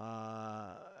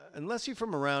unless you're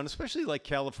from around, especially like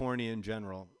California in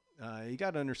general. You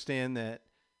got to understand that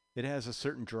it has a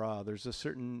certain draw. There's a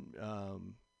certain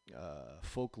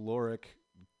folkloric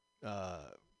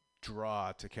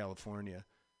draw to California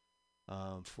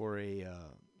for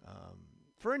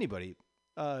anybody,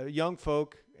 young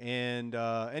folk, and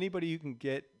anybody you can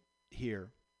get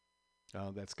here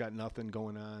that's got nothing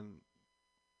going on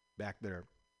back there.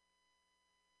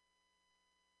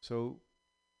 So,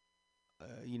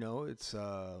 it's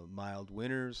mild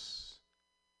winters.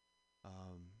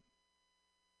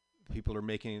 People are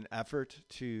making an effort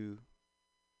to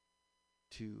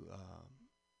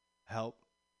help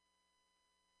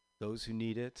those who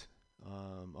need it.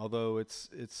 Although it's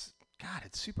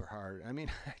super hard. I mean,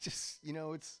 it's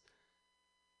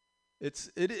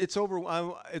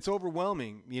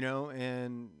overwhelming,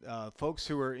 and folks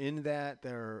who are in that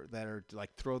are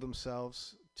like throw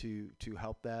themselves to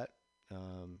help that.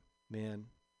 Man,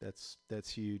 that's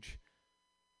huge.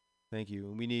 Thank you.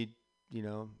 And we need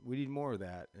more of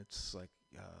that. It's like,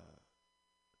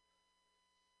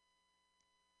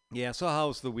 yeah. So how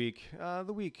was the week?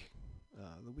 The week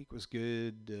was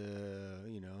good. I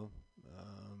don't know.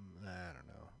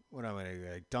 What am I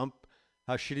gonna dump?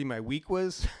 How shitty my week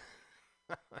was?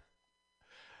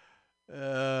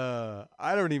 I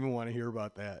don't even want to hear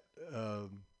about that.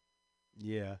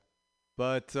 Yeah,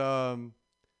 but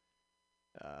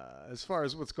as far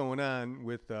as what's going on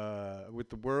with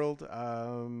the world, I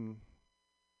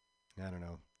don't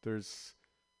know.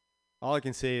 All I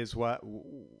can say is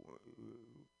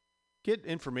get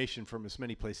information from as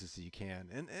many places as you can,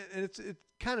 and it's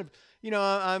kind of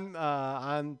I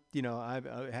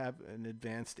have an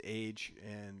advanced age,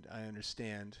 and I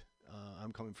understand.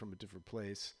 I'm coming from a different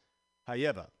place.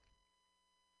 However,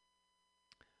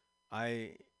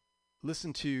 I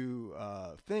listen to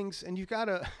things, and you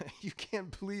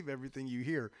can't believe everything you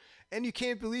hear, and you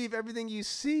can't believe everything you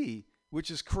see,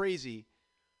 which is crazy.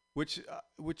 Which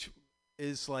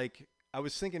is like, I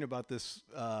was thinking about this.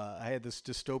 I had this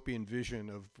dystopian vision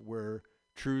of where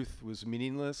truth was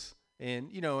meaningless, and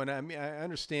and I mean, I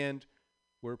understand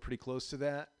we're pretty close to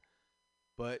that,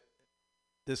 but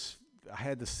I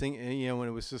had this thing, when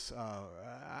it was just,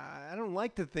 I don't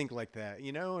like to think like that.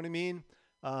 You know what I mean?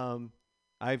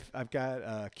 I've got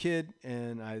a kid,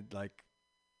 and I'd like,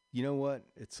 you know what?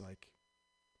 It's like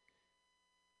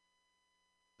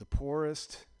the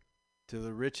poorest to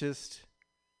the richest,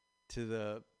 to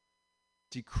the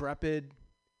decrepit,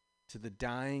 to the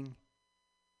dying,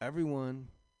 everyone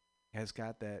has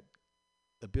got that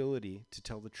ability to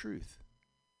tell the truth.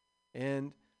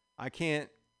 And I can't,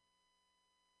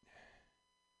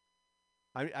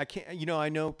 I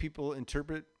know people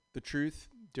interpret the truth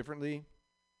differently,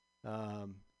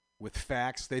 with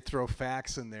facts. They throw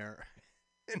facts in there,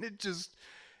 and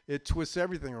it twists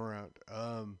everything around.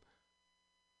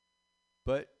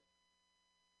 But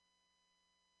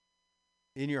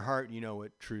in your heart, you know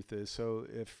what truth is. So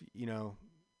if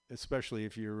especially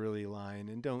if you're really lying,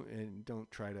 and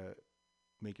don't try to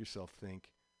make yourself think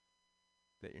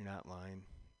that you're not lying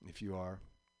if you are.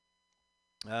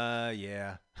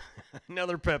 Yeah.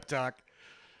 Another pep talk.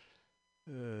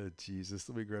 Jesus,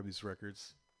 let me grab these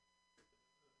records.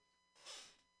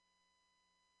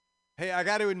 Hey, I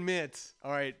got to admit,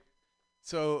 all right.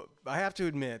 So I have to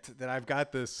admit that I've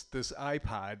got this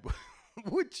iPod,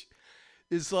 which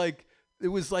is like, it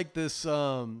was like this,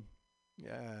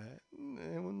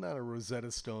 not a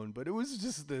Rosetta Stone, but it was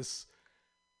just this.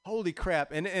 Holy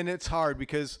crap. And it's hard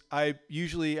because I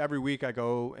usually every week I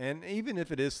go, and even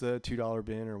if it is the $2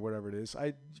 bin or whatever it is,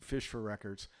 I fish for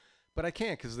records. But I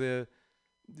can't because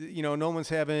no one's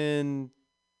having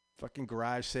fucking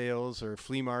garage sales or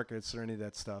flea markets or any of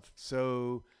that stuff.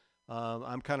 So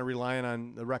I'm kind of relying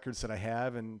on the records that I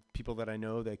have and people that I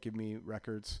know that give me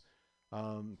records.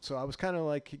 So I was kind of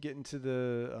like getting to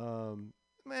the,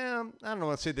 I don't know,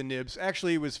 let's say the nibs.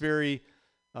 Actually, it was very...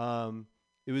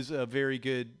 it was a very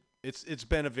good. It's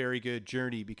been a very good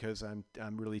journey because I'm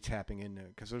really tapping into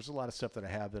it because there's a lot of stuff that I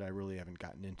have that I really haven't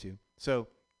gotten into. So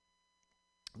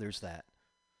there's that.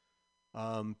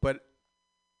 But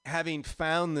having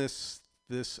found this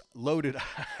loaded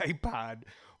iPod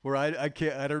where I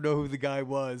don't know who the guy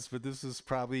was, but this is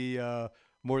probably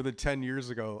more than 10 years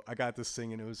ago. I got this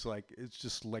thing and it's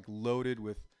just like loaded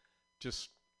with just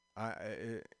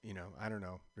I don't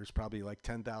know. There's probably like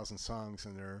 10,000 songs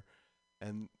in there.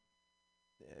 And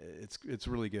it's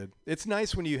really good. It's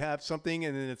nice when you have something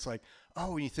and then it's like,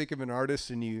 oh, when you think of an artist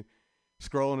and you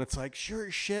scroll and it's like, sure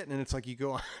as shit. And it's like you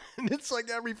go on and it's like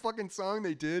every fucking song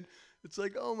they did. It's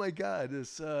like, oh my God,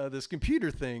 this computer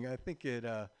thing. I think it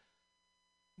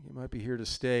might be here to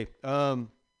stay.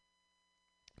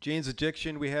 Jane's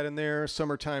Addiction we had in there.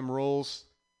 Summertime Rolls.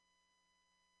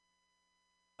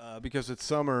 Because it's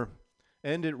summer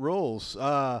and it rolls.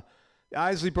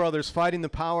 Isley Brothers, Fighting the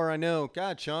Power, I know.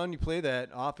 God, Sean, you play that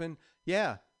often?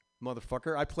 Yeah,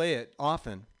 motherfucker, I play it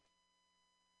often.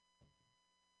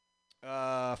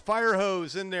 Fire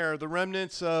Hose in there, the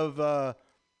remnants of the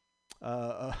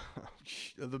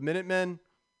Minutemen.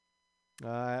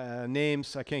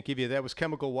 Names, I can't give you. That was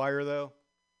Chemical Wire, though.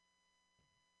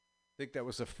 I think that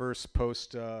was the first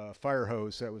post Fire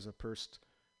Hose. That was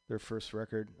their first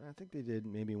record. I think they did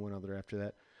maybe one other after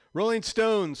that. Rolling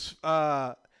Stones,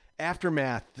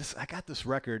 Aftermath. I got this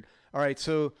record. All right,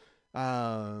 so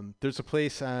there's a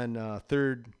place on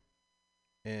 3rd,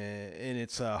 and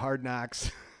it's Hard Knocks,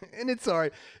 and it's all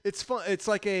right. It's fun. It's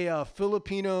like a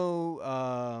Filipino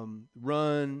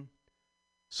run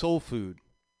soul food,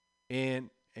 and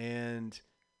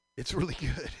it's really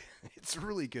good. It's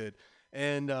really good.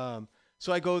 And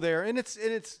so I go there, and it's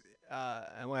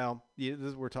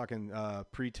we're talking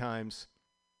pre-times.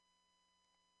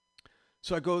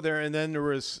 So I go there, and then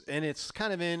it's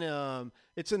kind of in,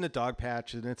 it's in the dog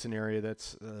patch, and it's an area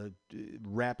that's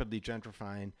rapidly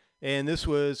gentrifying. And this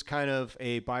was kind of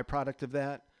a byproduct of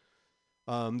that.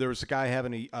 There was a guy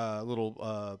having a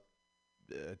little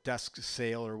desk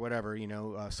sale or whatever,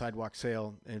 sidewalk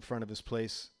sale in front of his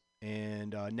place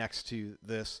and next to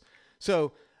this.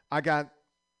 So I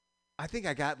think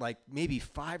I got like maybe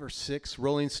 5 or 6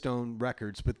 Rolling Stone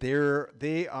records, but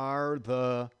they are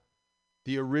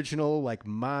the original like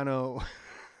mono.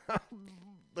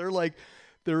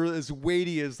 they're as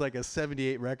weighty as like a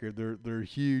 78 record. They're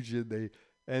huge and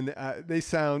they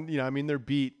sound, they're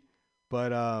beat.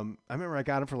 But I remember I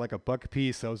got them for like $1 a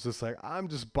piece. I was just like, I'm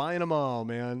just buying them all,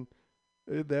 man.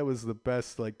 That was the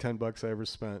best like $10 I ever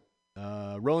spent.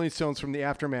 Rolling Stones from the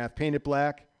Aftermath, Painted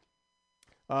Black.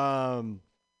 The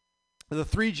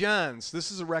Three Johns.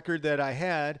 This is a record that I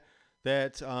had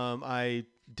that I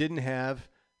didn't have.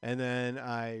 And then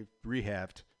I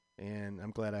rehabbed, and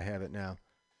I'm glad I have it now.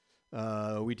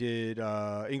 We did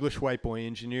English White Boy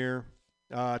Engineer.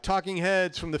 Talking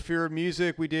Heads from The Fear of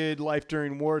Music. We did Life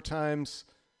During War Times.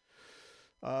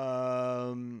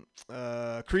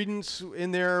 Credence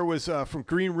in there was from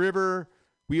Green River.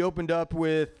 We opened up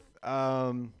with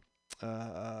War,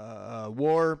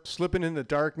 Slipping in the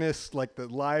Darkness, like the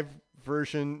live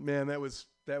version. Man, that was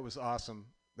awesome.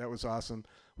 That was awesome.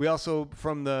 We also,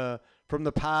 from the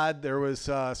pod, there was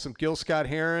some Gil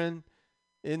Scott-Heron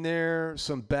in there,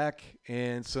 some Beck,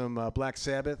 and some Black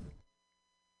Sabbath.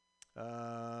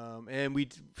 And we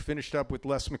finished up with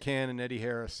Les McCann and Eddie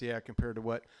Harris, compared to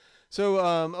what. So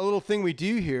a little thing we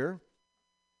do here,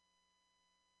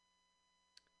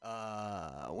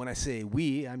 when I say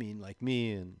we, I mean like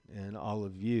me and all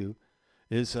of you,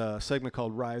 is a segment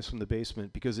called Rise from the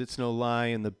Basement, because it's no lie,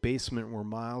 in the basement we're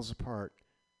miles apart.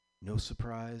 No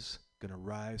surprise. Gonna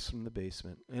rise from the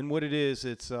basement. And what it is,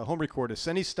 it's home record. It's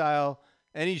any style,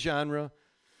 any genre.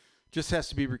 Just has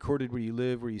to be recorded where you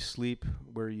live, where you sleep,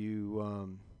 where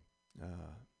you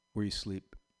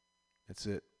sleep. That's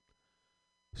it.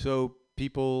 So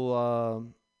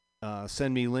people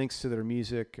send me links to their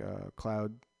music,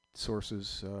 cloud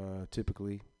sources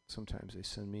typically. Sometimes they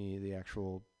send me the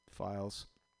actual files.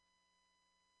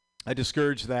 I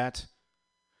discourage that.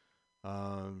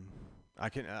 I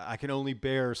can only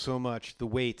bear so much, the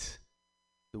weight.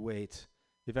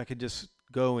 If I could just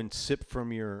go and sip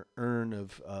from your urn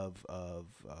of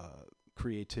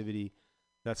creativity.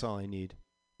 That's all I need,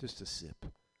 just a sip.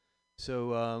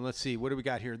 So let's see, what do we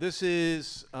got here? This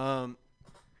is hold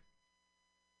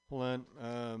on.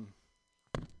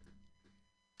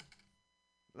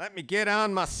 Let me get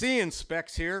on my seeing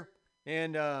specs here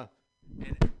and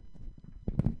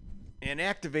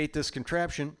activate this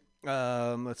contraption.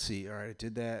 Let's see. All right, I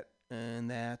did that and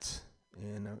that.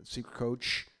 And secret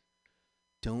coach.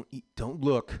 Don't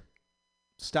look.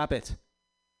 Stop it.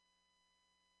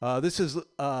 This is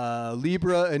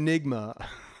Libra Enigma.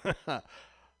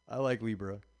 I like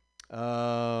Libra.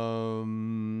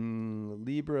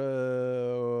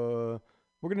 Libra.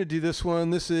 We're gonna do this one.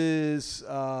 This is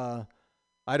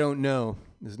I don't know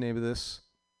is the name of this.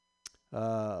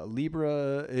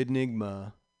 Libra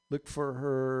Enigma. Look for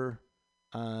her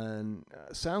on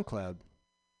SoundCloud.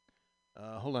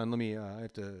 Hold on, let me. I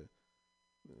have to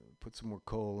put some more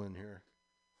coal in here.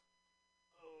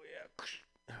 Oh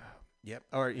yeah. Yep.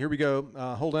 All right, here we go.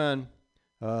 Hold on.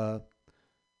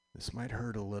 This might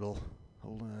hurt a little.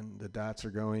 Hold on. The dots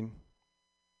are going.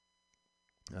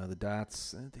 The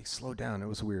dots, they slowed down. It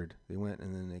was weird. They went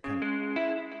and then they kind of.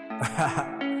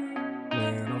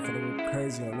 Man, I'm finna go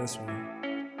crazy on this one.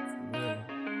 For real.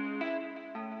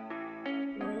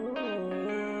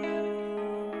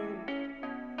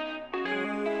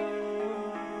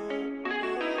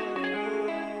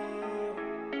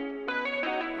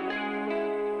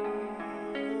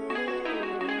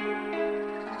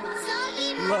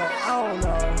 Look, I don't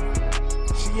know.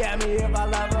 She at me if I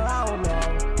love her, I don't know.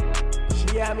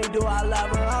 She at me, do I love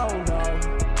her, I don't know.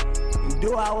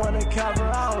 Do I wanna cover,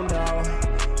 I don't know.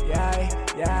 Yeah,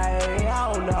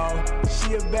 I don't know.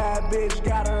 She a bad bitch,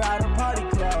 got her out of party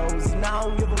clothes. And I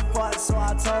don't give a fuck, so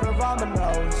I told her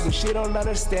Romanos. But she don't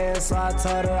understand, so I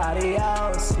told her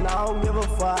adios. And I don't give a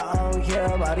fuck, I don't care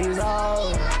about these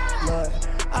hoes. Look,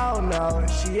 I don't know.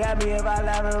 She at me if I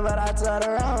love her, but I told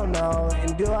her I don't know.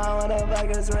 And do I wanna fuck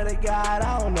her, swear to God,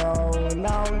 I don't know. And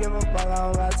I don't give a fuck, I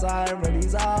don't got time for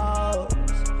these hoes.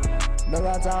 No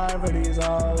got time for these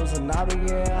hoes. And I been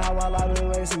getting high while I been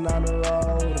racing down the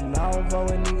road. And I don't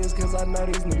vote with niggas cause I know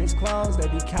these niggas clones. They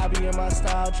be copying my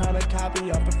style, trying to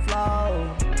copy off the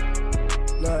flow.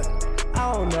 Look,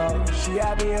 I don't know. She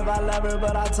at me if I love her,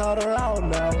 but I told her I don't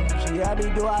know. She at me,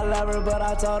 do I love her, but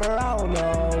I told her I don't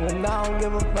know. And I don't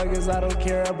give a fuck cause I don't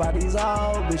care about these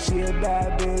hoes. But she a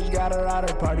bad bitch, got her out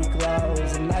her party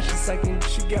clothes. And now she sucking,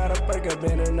 she got a perk up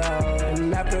in her nose.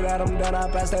 And after that I'm done, I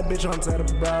pass that bitch on to the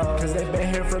bro. Cause they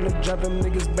been here from the jump, them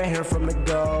niggas been here from the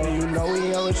go. And you know we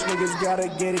know which niggas gotta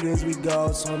get it as we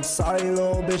go. So I'm sorry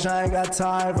little bitch, I ain't got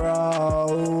time,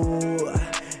 bro.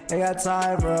 Ain't got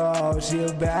time for her. She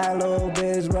a bad little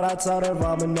bitch, but I told her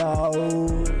mama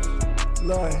knows.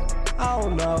 Look, I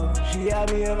don't know. She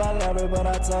at me if I love her, but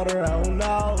I told her I don't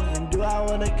know. And do I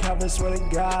wanna cover? Swear to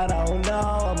God, I don't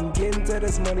know. I'm getting to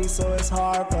this money, so it's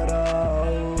hard for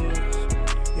those.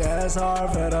 Yeah, it's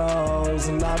hard for those.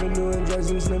 And I've been doing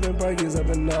drugs and sniffing breakers up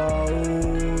in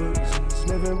nose.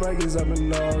 Sniffing breakers up in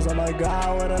nose. I'm like,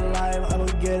 God, what a life, I'ma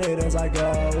get it as I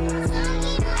go.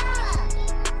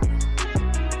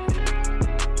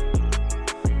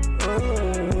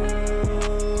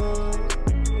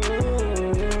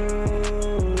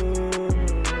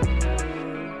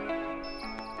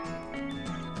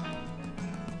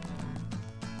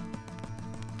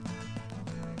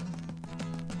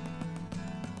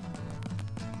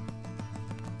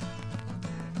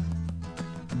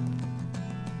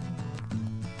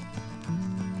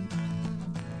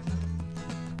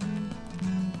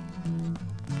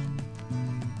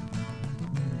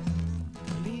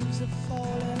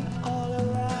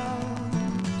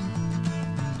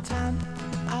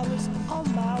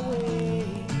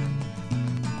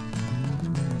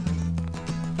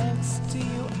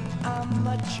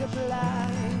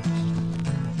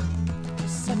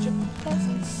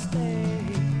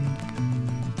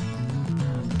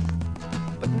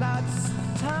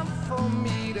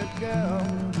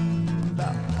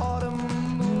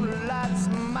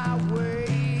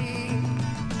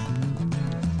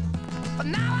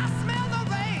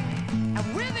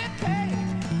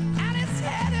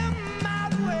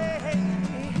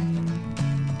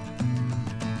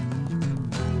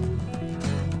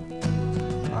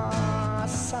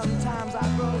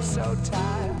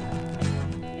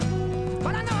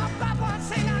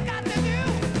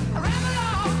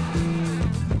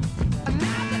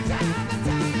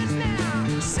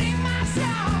 Sing my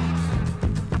song.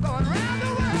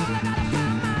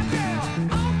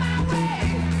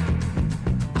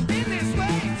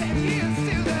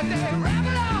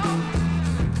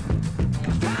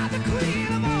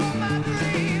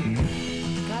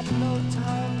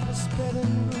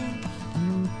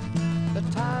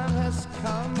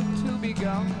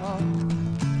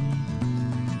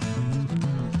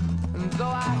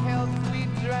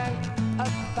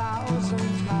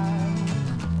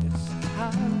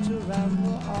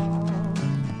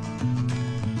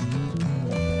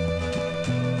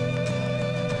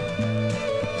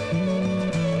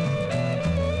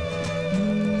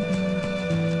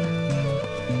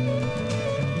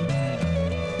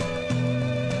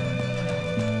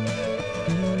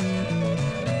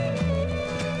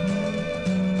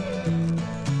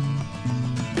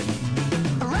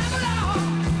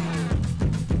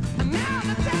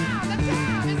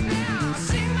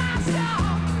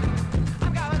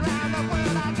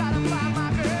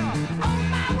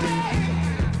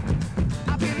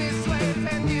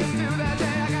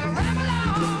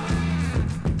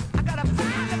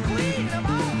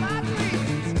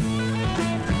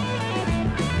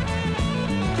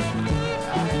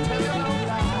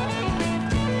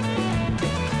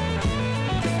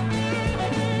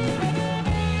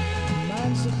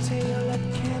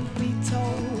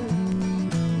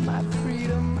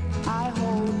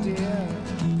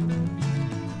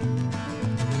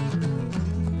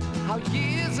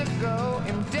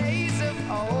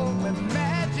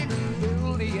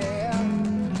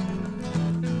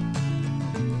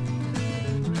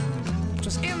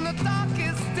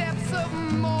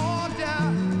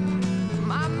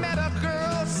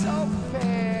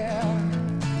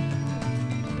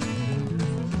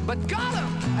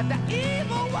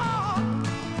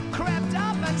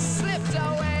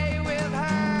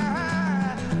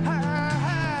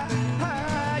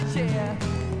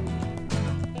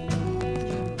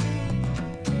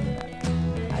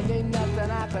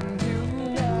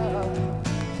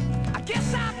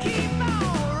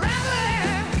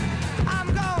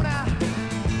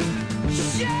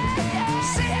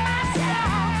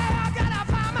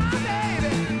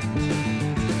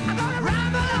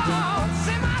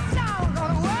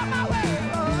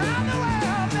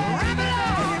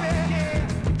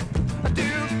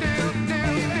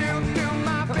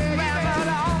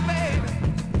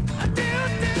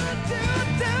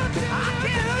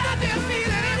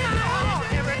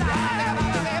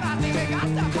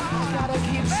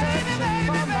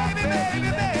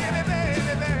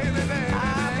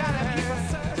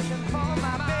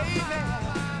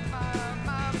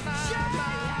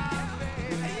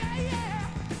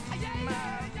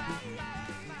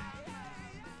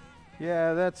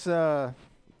 Yeah, that's a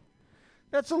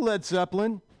Led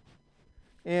Zeppelin,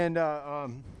 and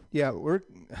yeah, we're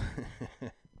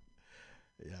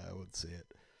yeah, I would say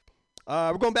it.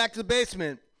 We're going back to the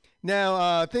basement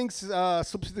now. Things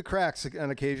slip through the cracks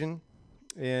on occasion,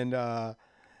 and the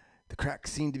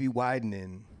cracks seem to be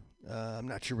widening. I'm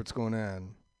not sure what's going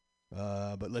on,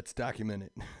 but let's document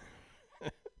it.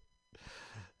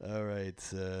 All right,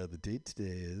 the date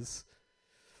today is.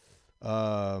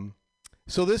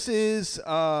 So this is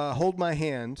Hold My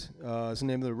Hand is the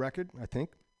name of the record, I think.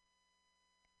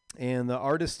 And the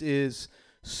artist is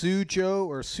Sujo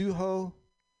or Suho.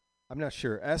 I'm not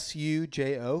sure.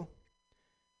 Sujo.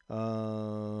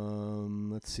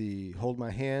 Let's see. Hold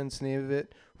My Hand's the name of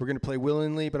it. We're going to play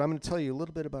Willingly, but I'm going to tell you a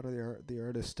little bit about the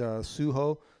artist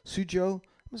Sujo. I'm going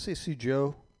to say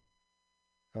Sujo.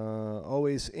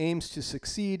 Always aims to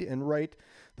succeed and write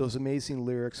those amazing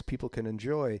lyrics people can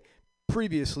enjoy.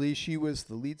 Previously, she was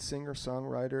the lead singer,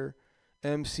 songwriter,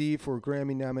 MC for a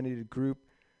Grammy-nominated group,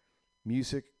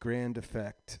 Music Grand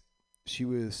Effect. She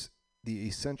was the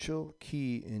essential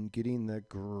key in getting the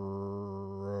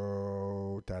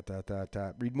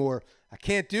Read more. I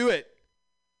can't do it.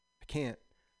 I can't.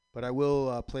 But I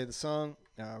will play the song.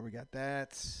 We got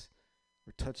that.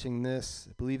 We're touching this.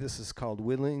 I believe this is called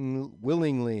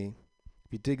Willingly.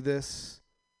 If you dig this,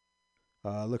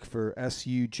 look for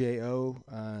Sujo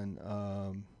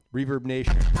on Reverb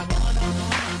Nation. I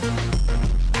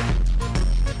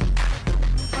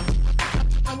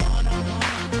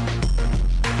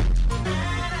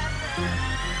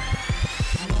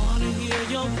wanna hear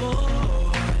your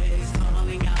voice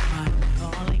calling out my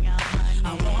name. I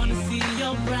wanna see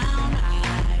your brown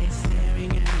eyes staring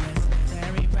right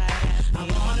at me. I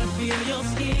wanna feel your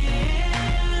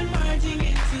skin merging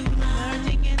into mine,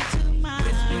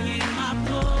 whispering in my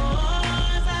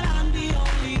pores that I'm the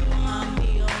only one.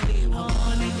 I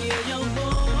wanna hear your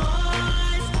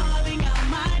voice calling out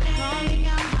my name,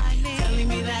 telling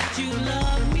me that you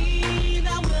love me,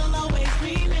 that will always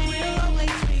remain. Tell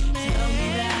me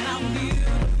that I'm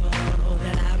beautiful,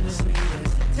 that I'm the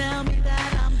sweetest. Tell me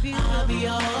that I'm beautiful. I'll be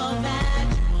all that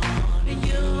you want, and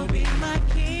you'll be my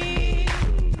king.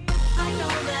 I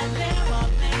know that there are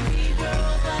plenty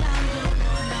girls, but I'm the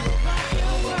one that will rock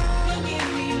your world. You give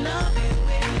me love and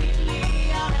willingly,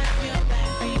 I'll have your back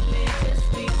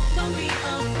religiously. Don't be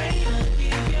afraid to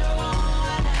give your all,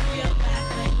 I'll have your back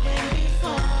like never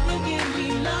before. You give me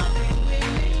love and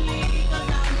willingly, 'cause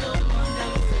I'm the one that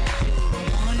will set you free.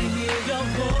 I wanna hear your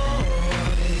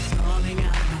voice calling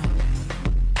out my name.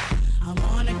 I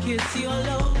wanna kiss your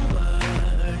low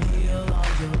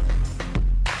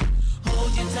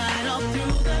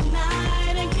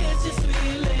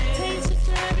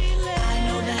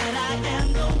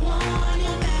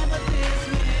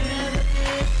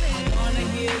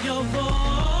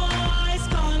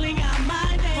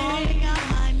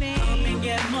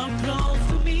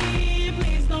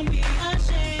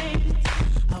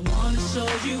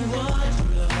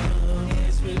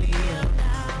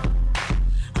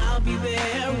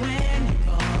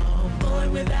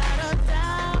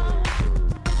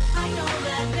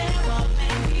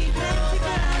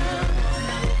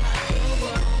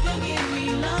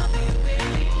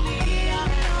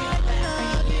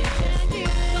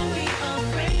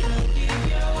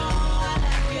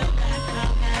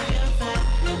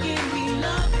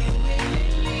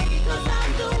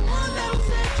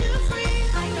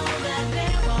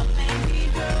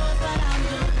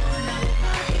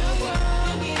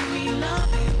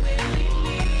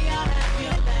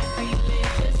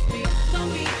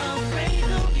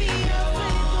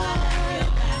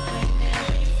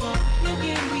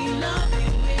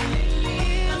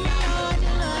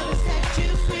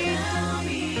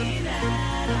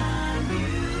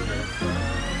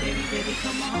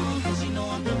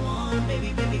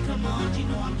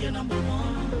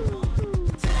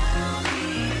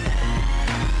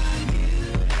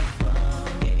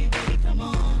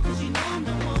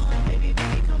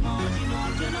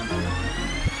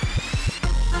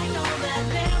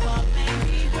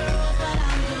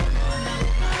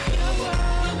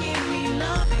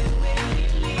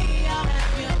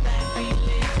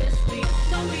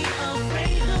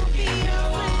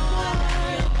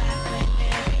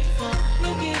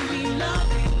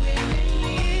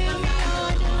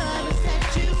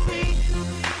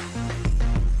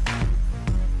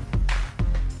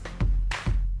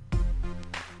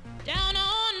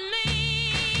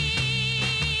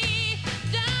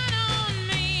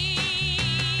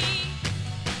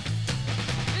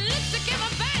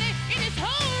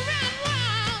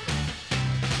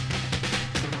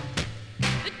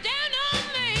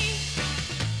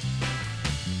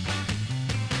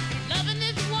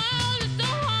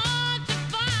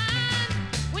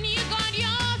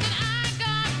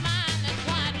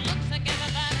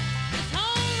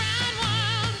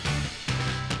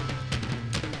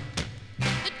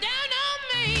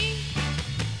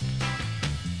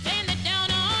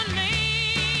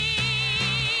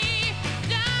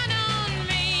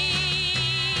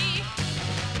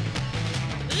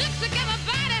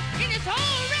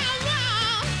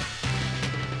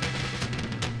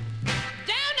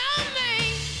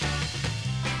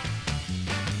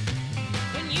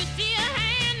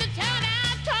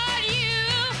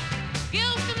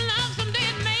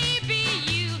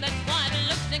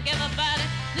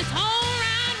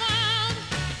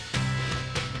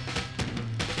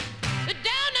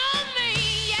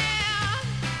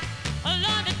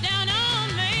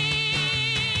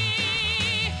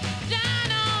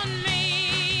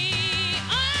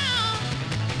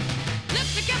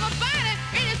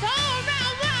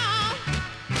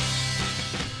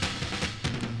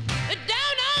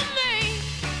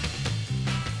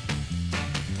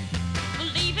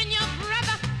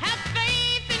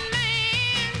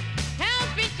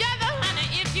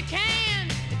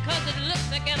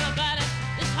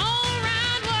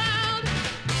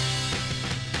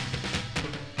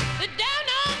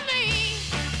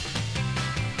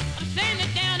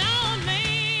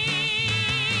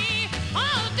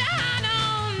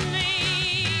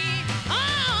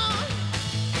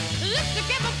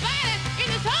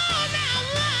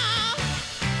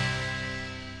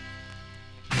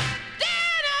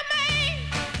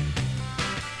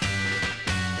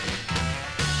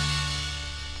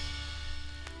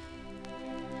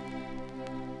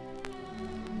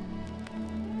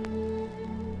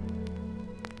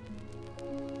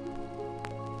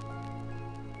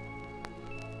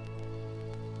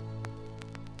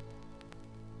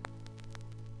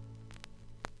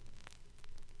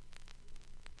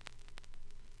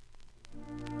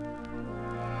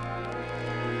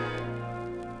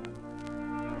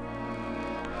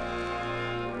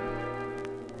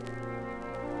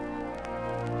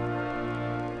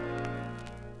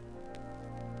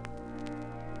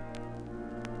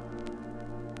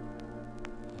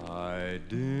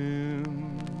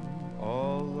dim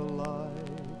all the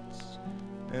lights,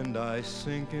 and I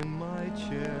sink in my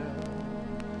chair.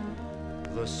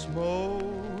 The smoke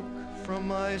from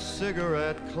my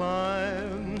cigarette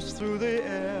climbs through the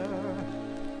air.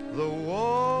 The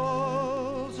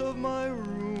walls of my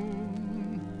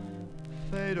room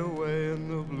fade away in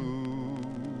the blue,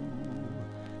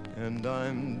 and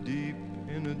I'm deep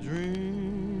in a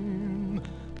dream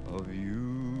of you.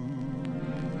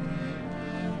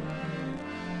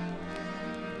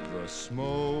 The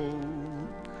smoke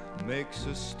makes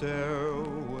a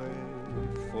stairway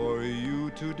for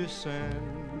you to descend.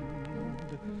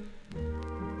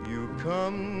 You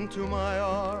come to my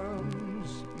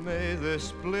arms, may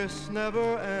this bliss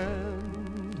never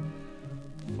end.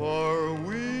 For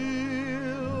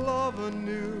we'll love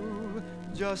anew,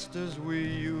 just as we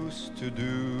used to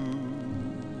do,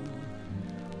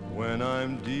 when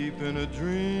I'm deep in a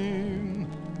dream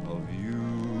of you.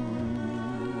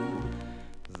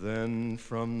 Then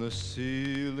from the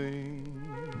ceiling,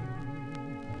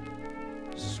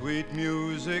 sweet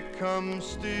music comes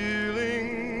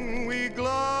stealing. We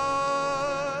glide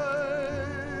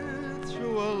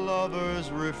through a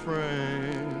lover's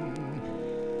refrain.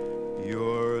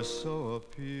 You're so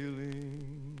appealing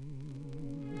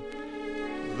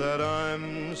that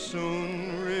I'm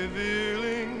soon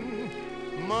revealing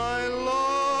my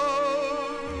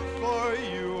love for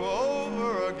you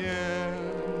over again.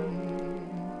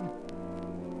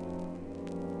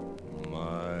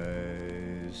 My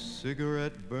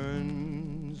cigarette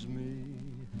burns me,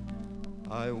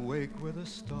 I wake with a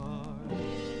start.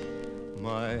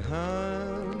 My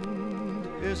hand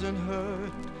isn't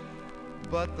hurt,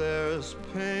 but there's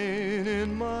pain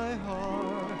in my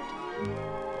heart.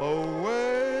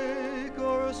 Awake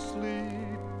or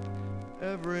asleep,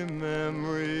 every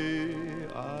memory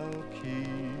I'll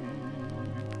keep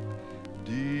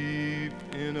deep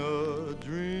in a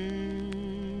dream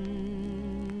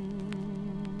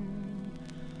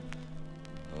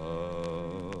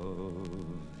of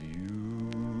you.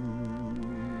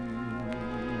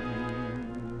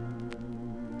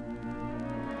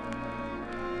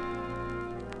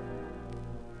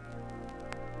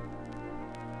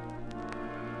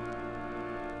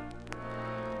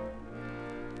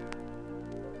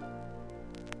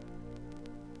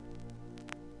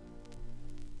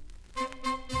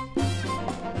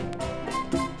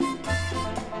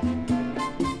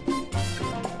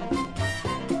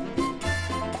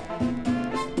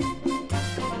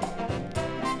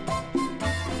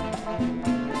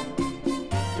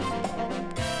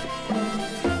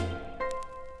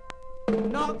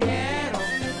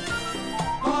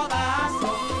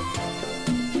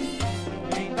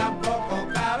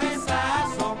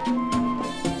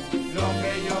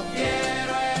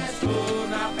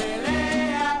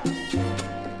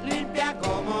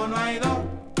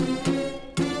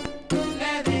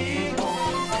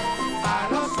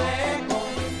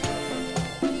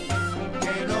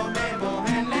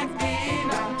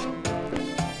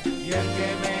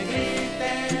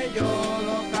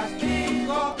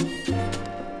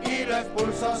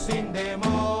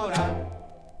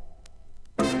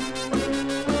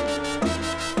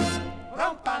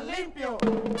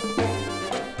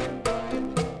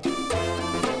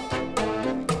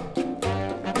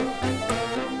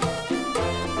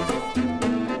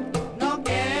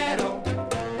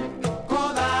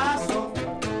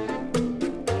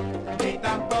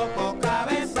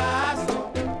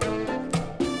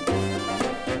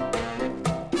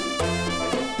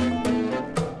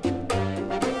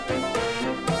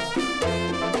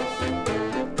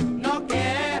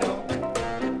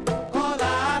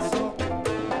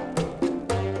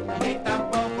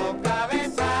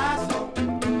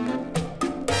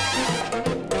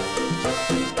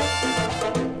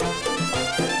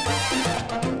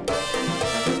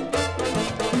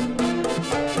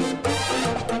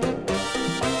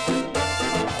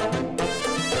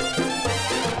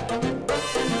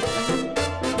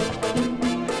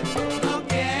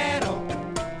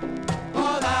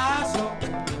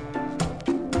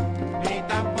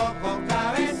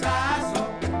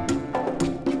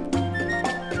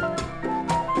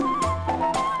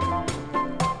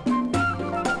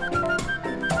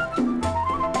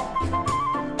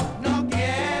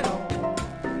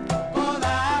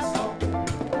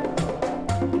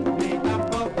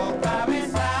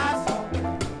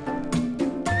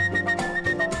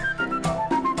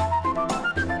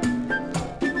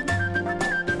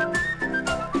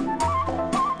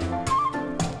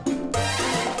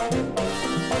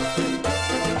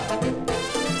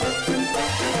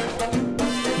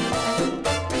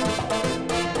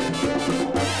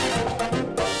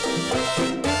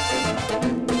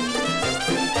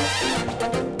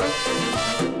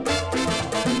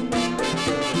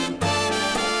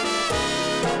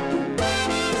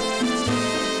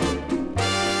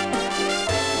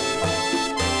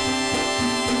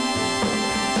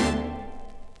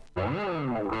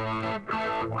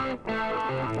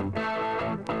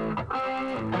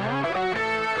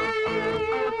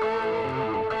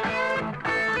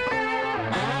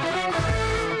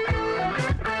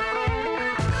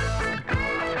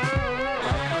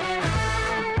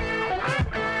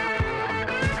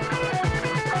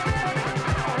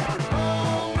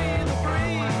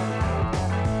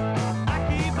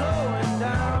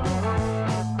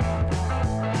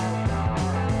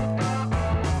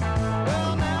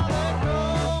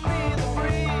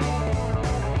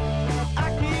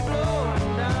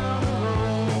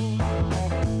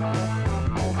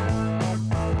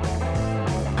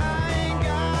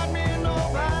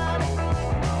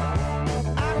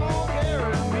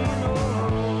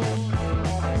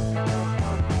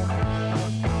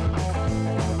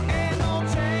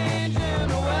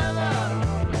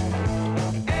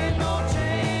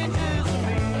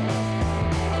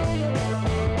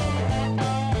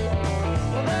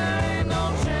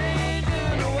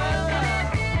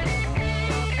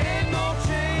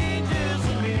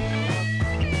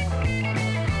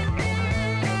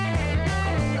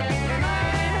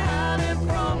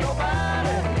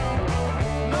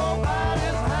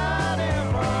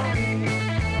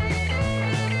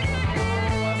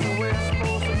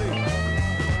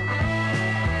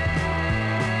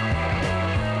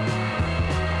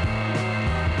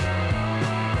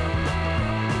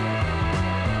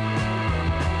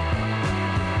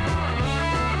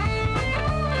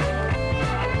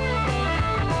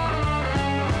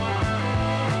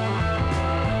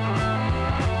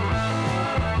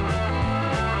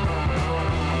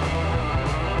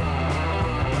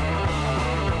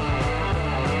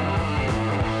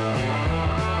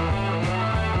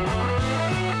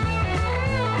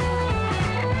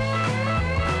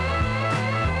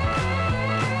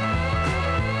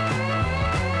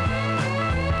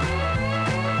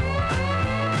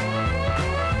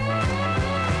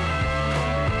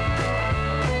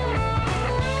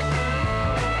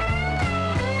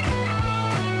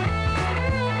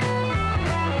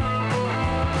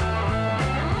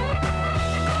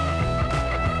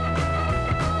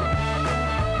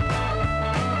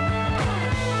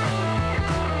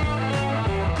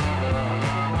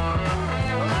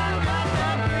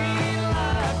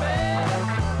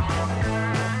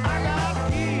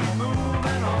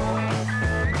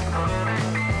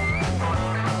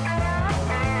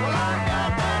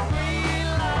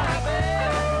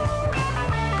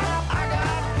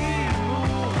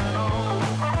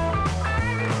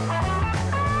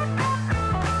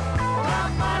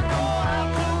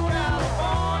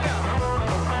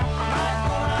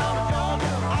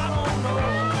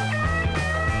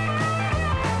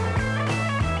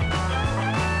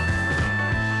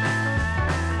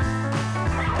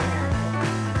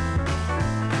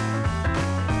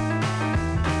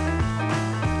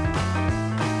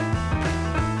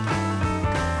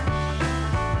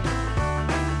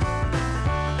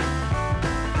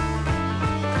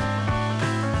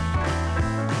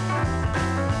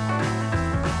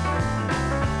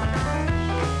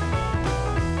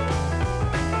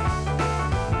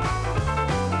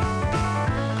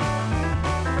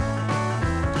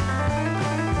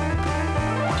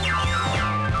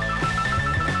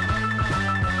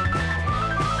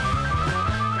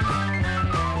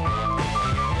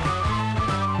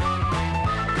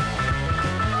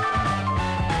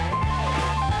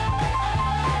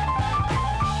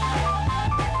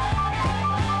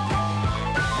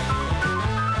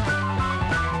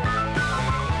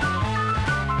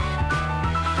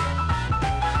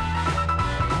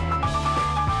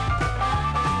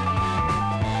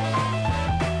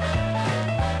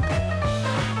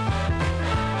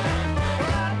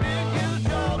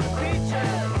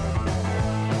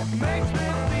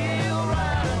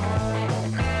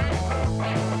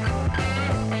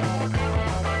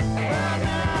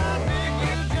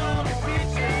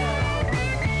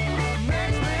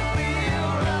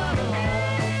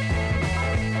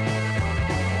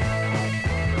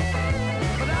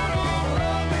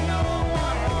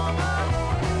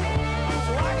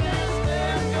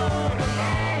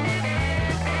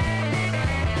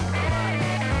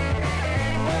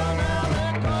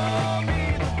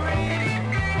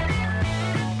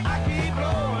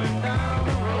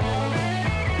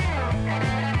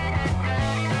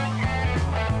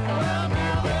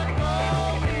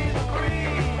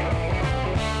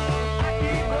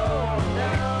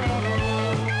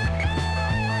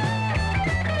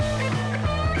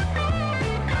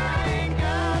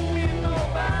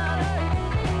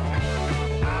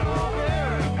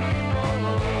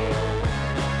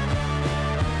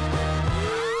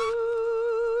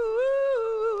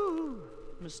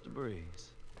 just a breeze.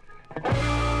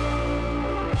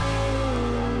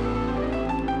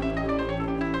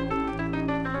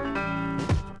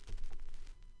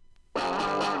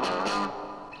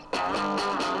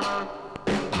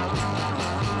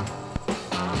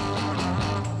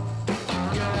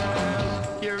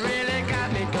 You really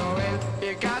got me going.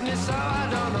 You got me so I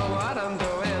don't know what I'm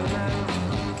doing.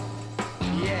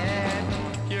 Yeah,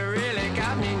 you really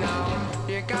got me now.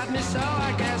 You got me so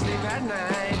I can't sleep at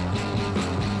night.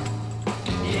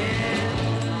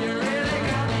 Yeah, you really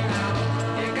got me now.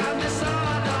 You got me so I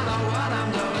don't know what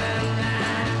I'm doing.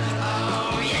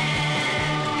 Oh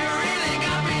yeah, you really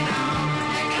got me now.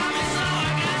 You got me so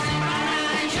I can't sleep at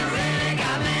night. You really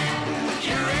got me.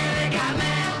 You really got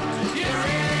me. You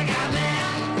really got me.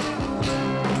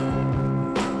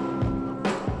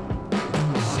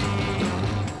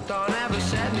 Don't ever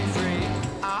set me free.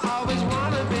 I always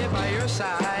wanna be by your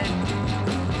side.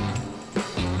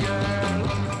 Girl,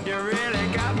 you really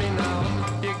got me now.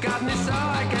 You got me so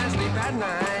I can't sleep at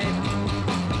night.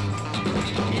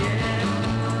 Yeah,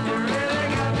 you really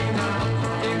got me now.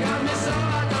 You got me so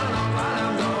I don't know what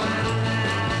I'm doing.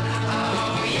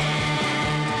 Oh yeah,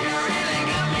 you really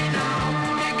got me now.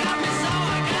 You got me so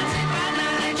I can't sleep at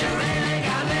night. You really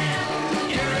got me.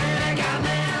 You really got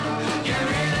me. You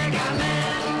really got me.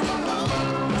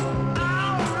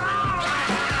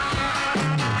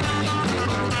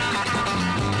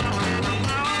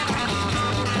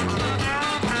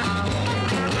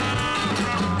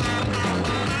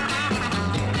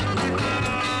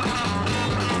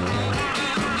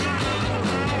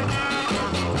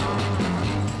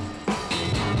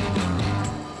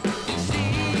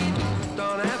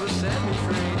 Don't ever set me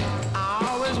free. I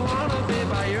always wanna be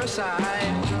by your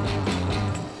side.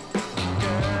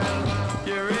 Girl,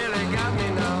 you really got me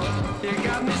now. You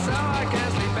got me so I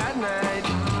can't sleep at night.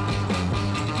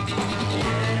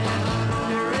 Yeah,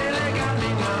 you really got me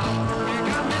now. You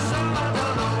got me so I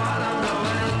don't know what I'm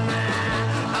doing.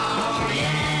 Oh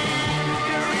yeah,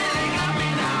 you really got me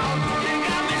now. You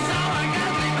got me so I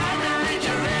can't sleep at night.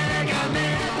 You really got me.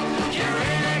 You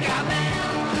really got me.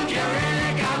 You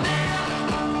really got me.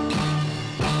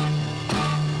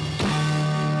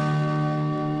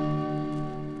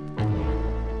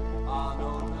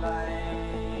 Arnold Lane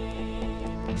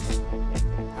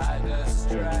had a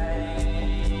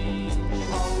strange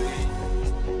hobby,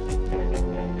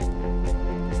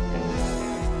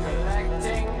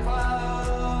 collecting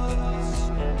clothes,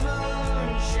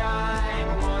 moonshine,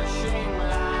 washing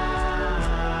line.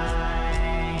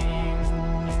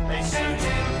 They suit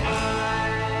him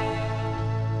fine.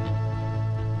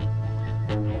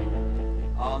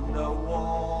 On the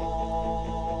wall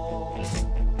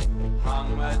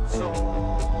hung a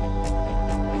tall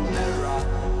mirror,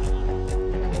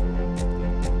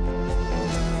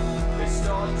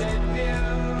 distorted view,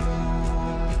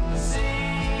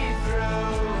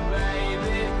 see-through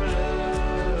baby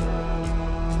blue.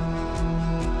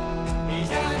 He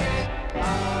dug it, oh,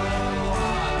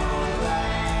 Arnold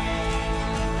Lane,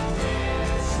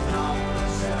 it's not the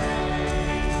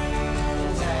same.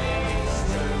 Takes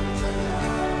two to know,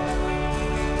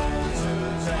 two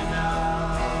to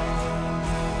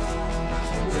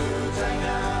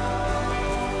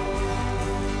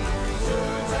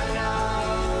know.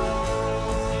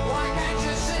 Why can't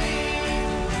you see?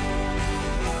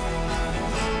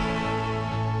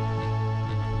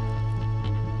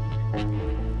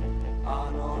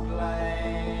 Arnold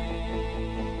Lane,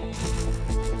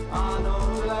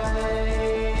 Arnold Lane,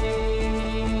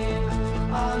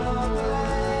 Arnold Lane, Arnold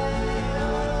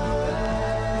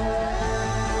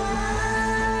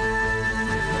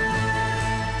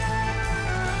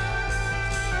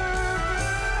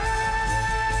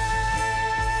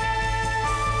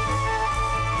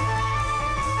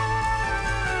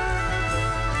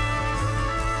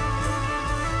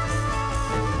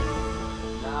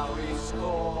Now he's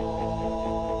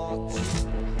caught,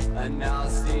 a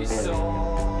nasty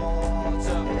sort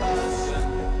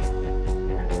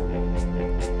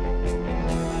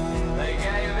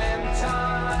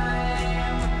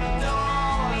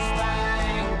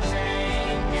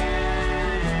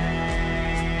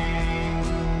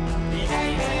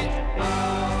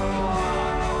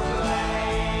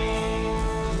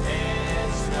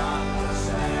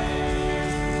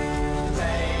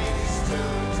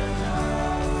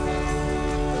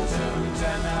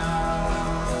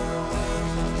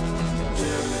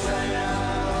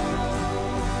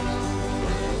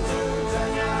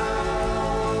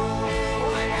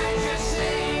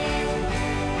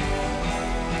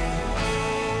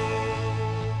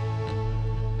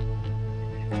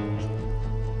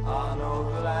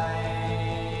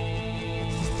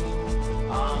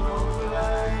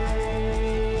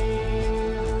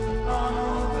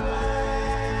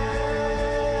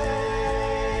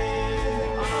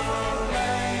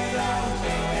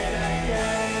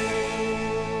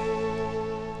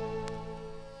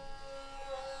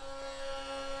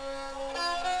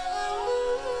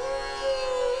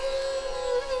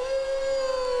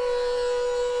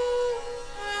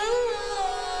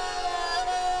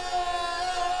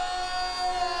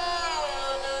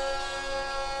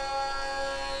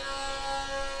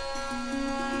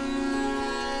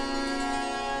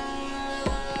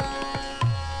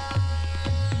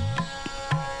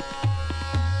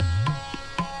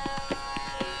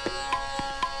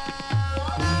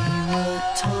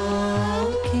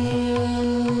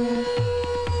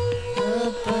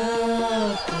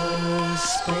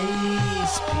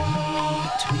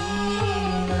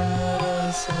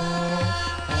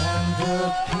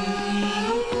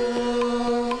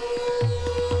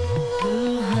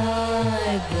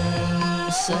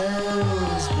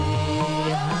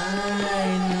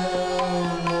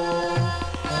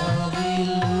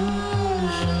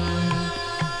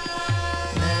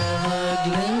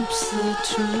glimpse the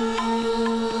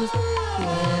truth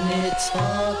when it's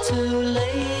all too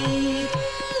late,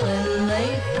 when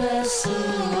they pass away.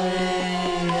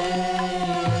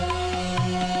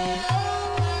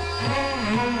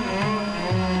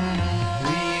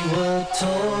 We were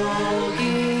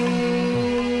talking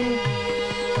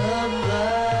about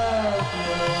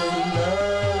the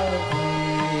lovely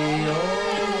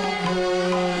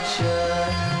overture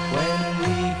when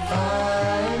we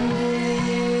find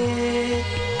it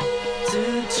to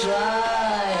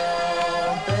try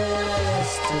our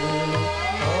best to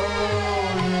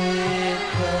hold it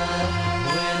back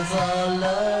with our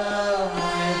love,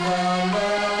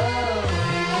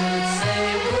 we could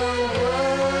save the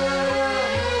world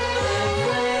if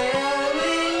they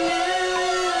only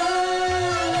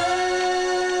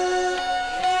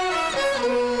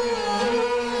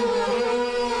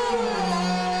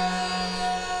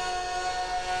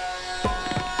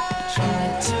try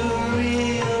to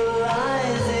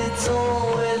realize it's all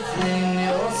within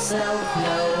yourself.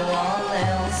 No one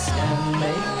else can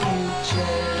make you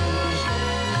change.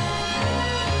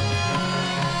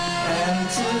 And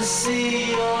to see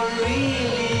you're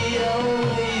really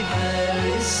only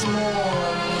very small,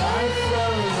 and life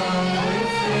flows on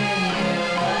within you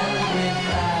and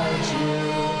without you.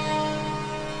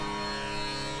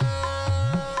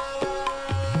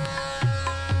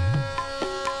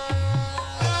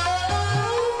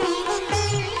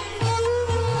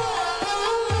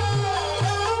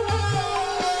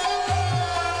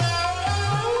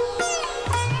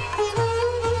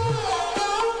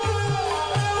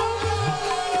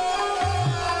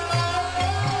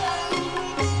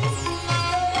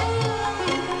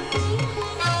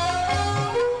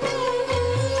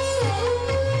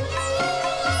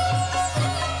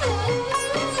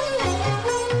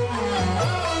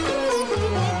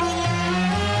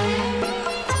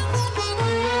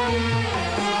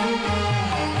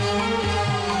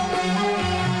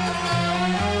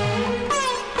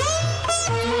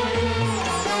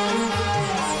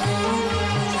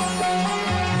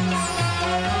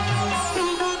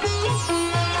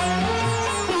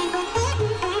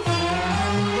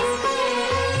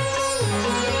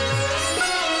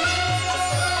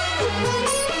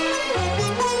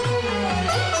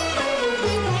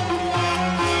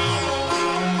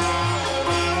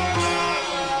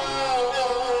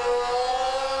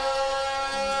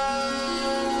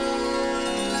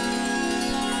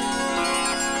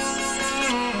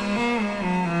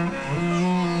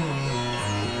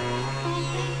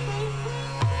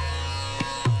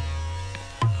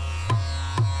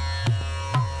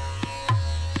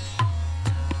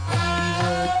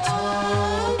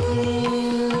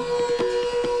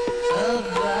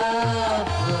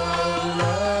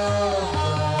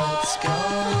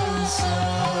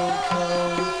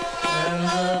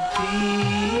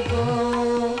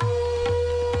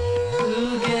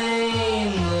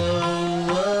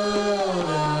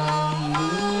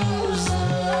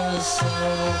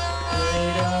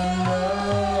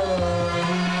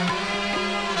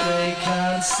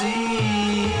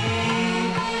 See,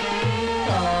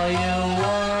 are you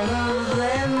one of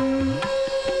them?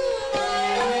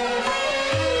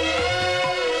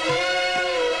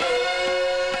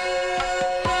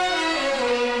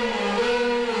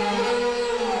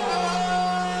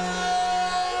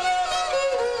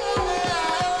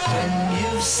 When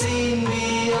you've seen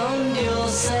beyond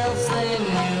yourself, then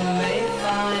you may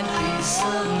find peace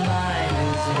of mind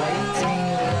is waiting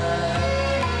there.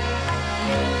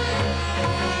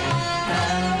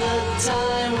 And the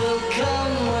time will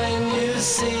come when you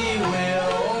see we're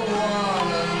all one,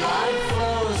 and life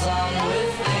flows on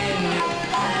within you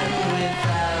and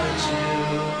without you.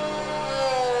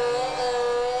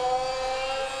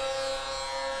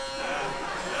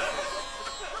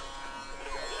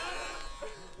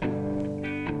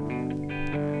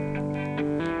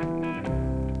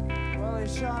 Well, he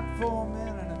shot 4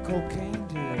 men in a cocaine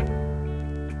deal.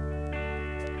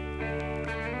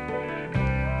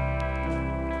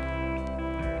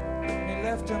 He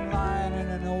left him lying in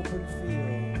an open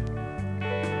field,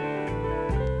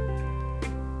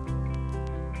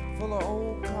 full of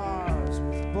old cars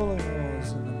with bullet holes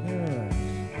in the mirrors.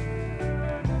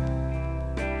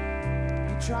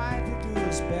 He tried to do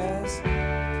his best,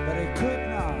 but he could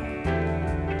not.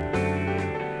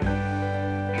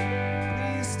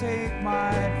 Please take my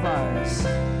advice.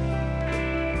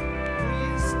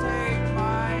 Please take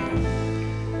my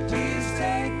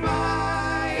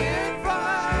advice.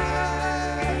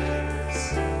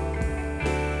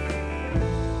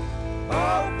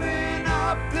 Open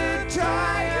up the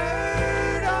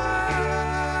tired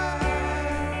eyes.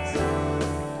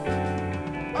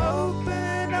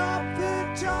 Open up the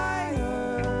tired eyes.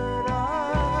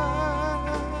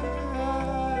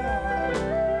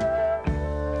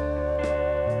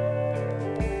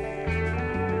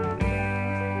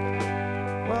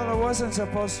 wasn't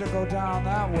supposed to go down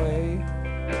that way.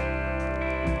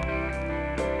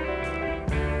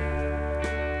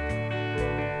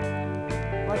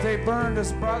 But they burned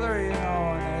his brother, you know,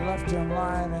 and they left him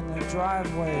lying in the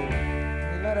driveway.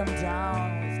 They let him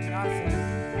down with nothing.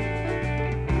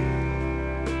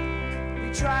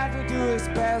 He tried to do his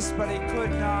best, but he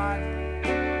could not.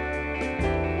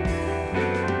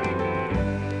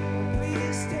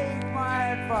 Please take my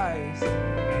advice.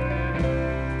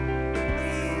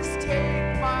 Please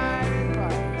take my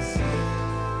advice.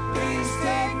 Please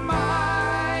take my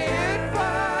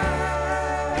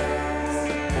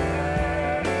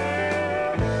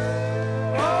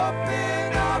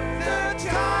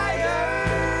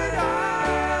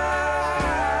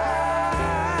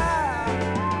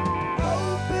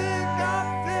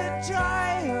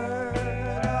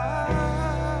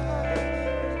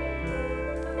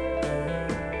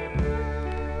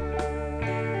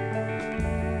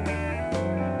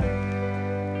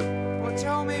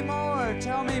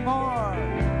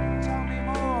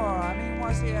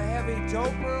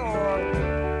doper or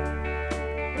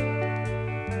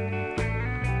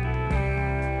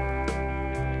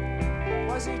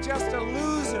was he just a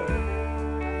loser?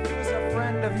 He was a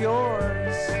friend of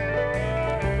yours.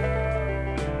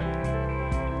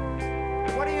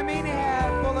 What do you mean he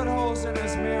had bullet holes in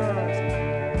his mirrors?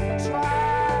 He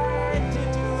tried to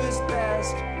do his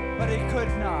best, but he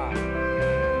could not.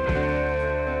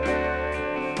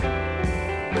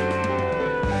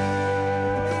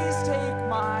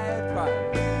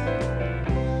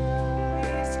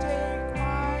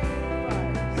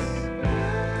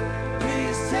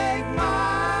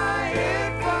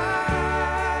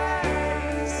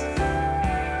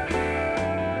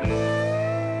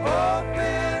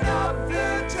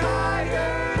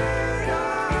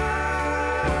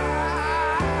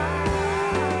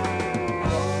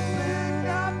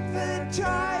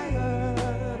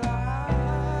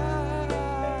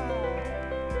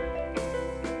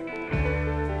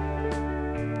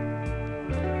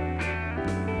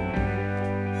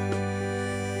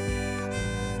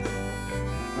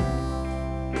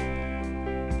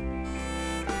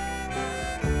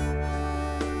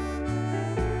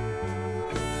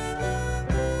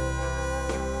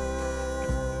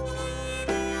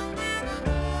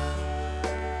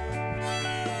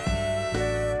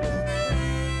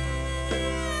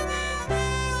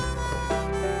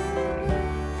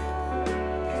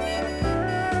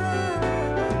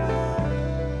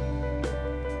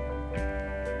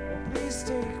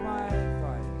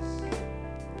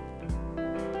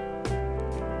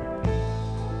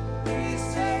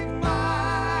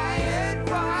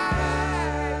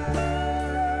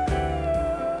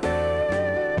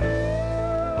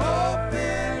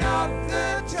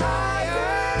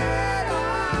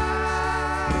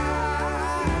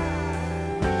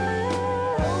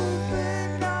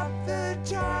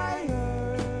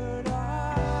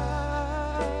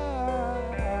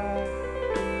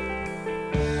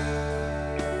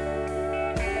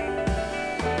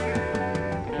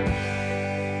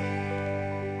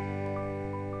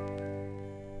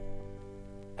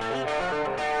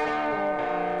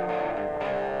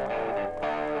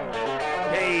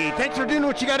 Thanks for doing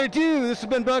what you got to do. This has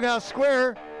been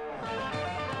BughouseSquare.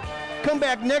 Come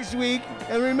back next week,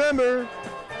 and remember,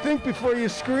 think before you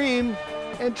scream,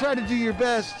 and try to do your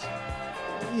best.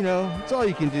 You know, it's all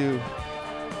you can do.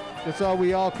 That's all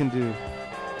we all can do.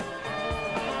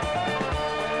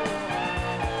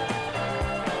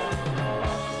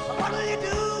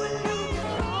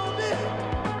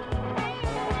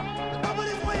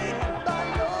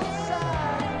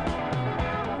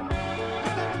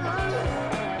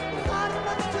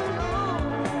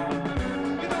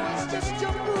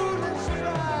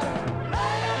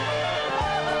 Hey!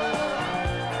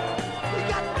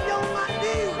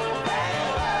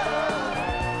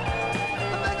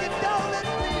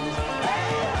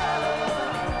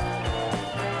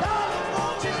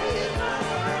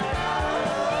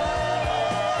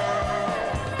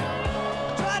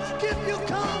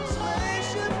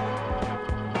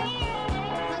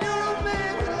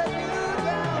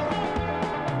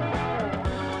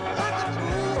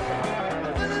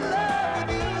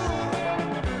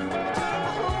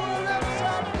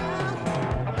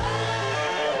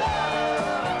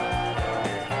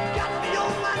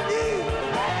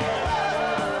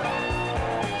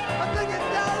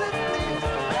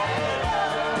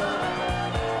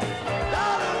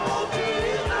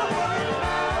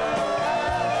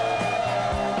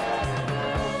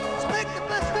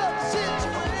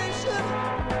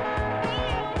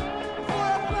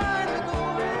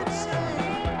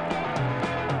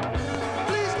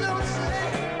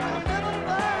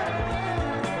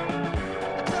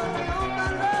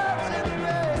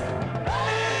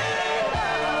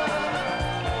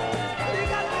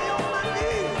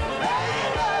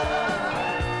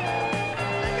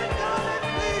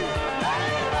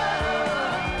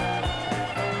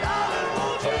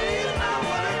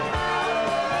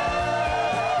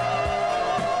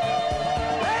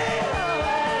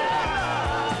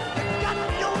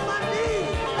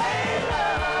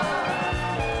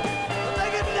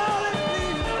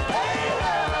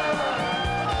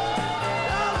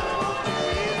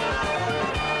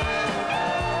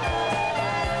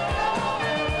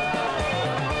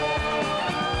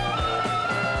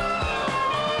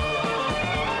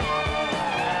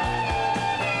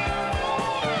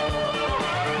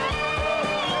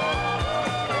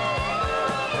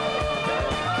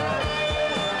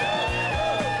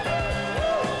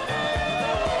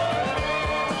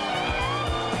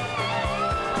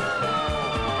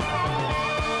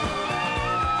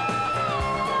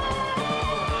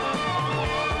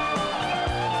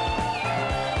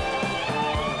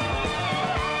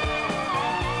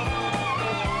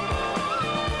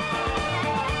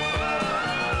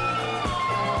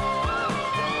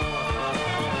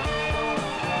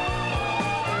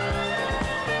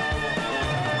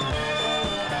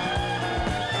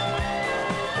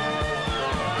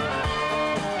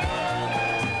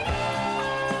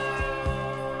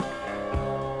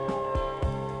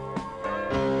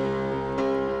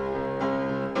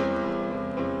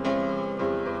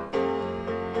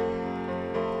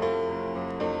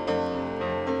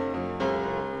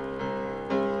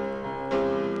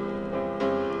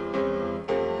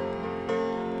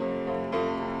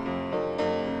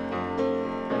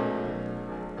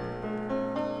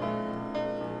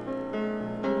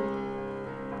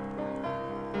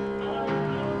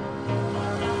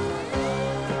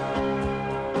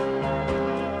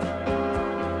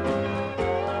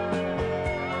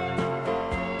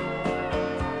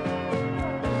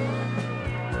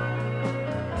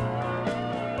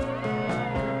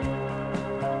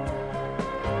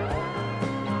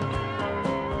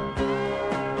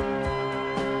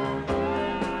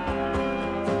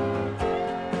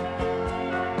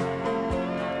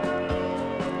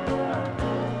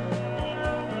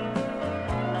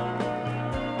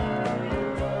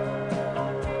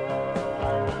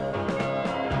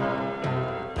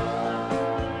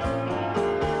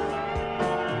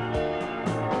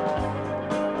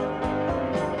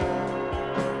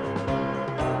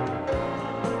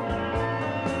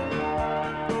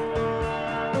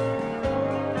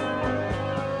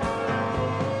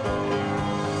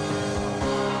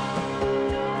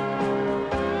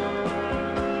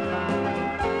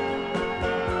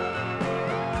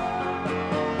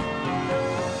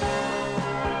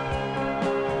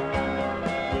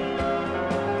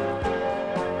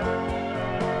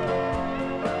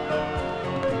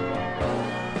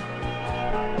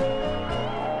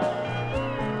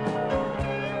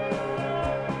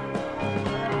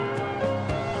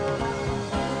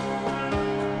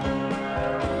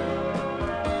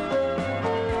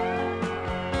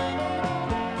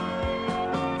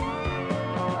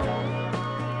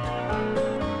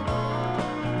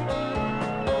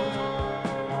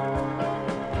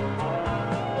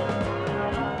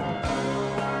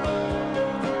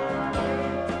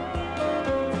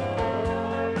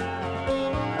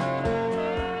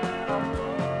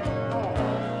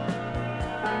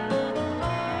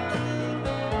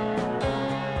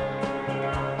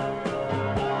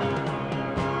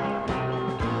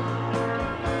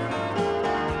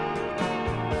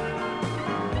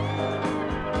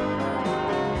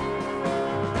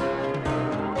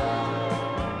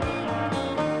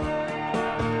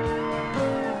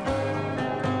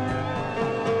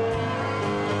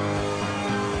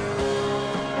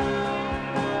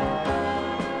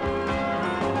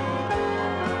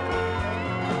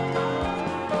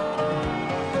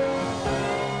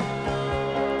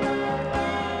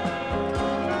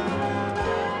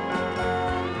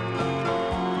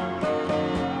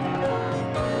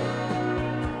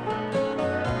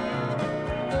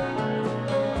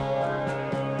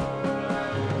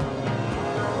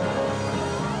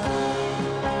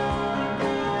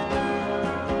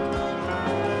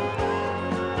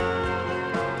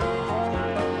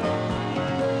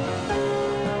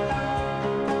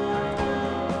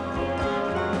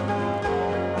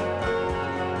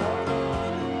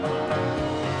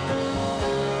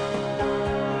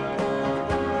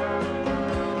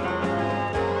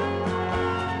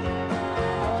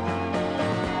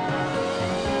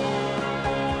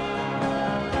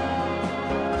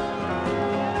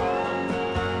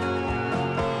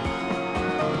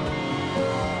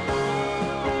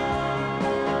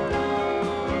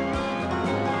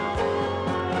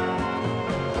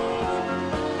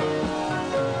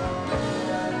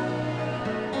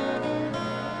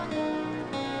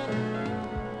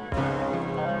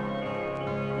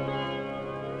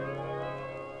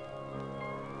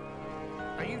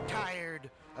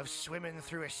 of swimming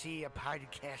through a sea of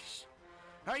podcasts?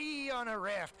 Are ye on a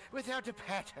raft without a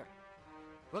paddle?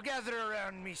 Well, gather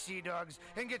around me, sea dogs,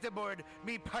 and get aboard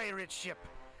me pirate ship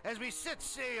as we set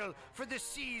sail for the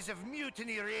seas of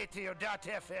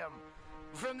MutinyRadio.fm.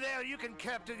 From there, you can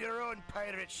captain your own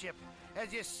pirate ship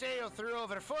as you sail through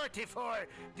over 44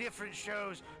 different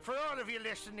shows for all of your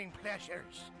listening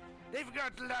pleasures. They've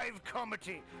got live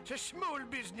comedy to small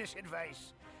business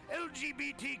advice,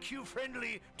 LGBTQ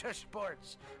friendly to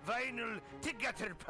sports, vinyl to gutter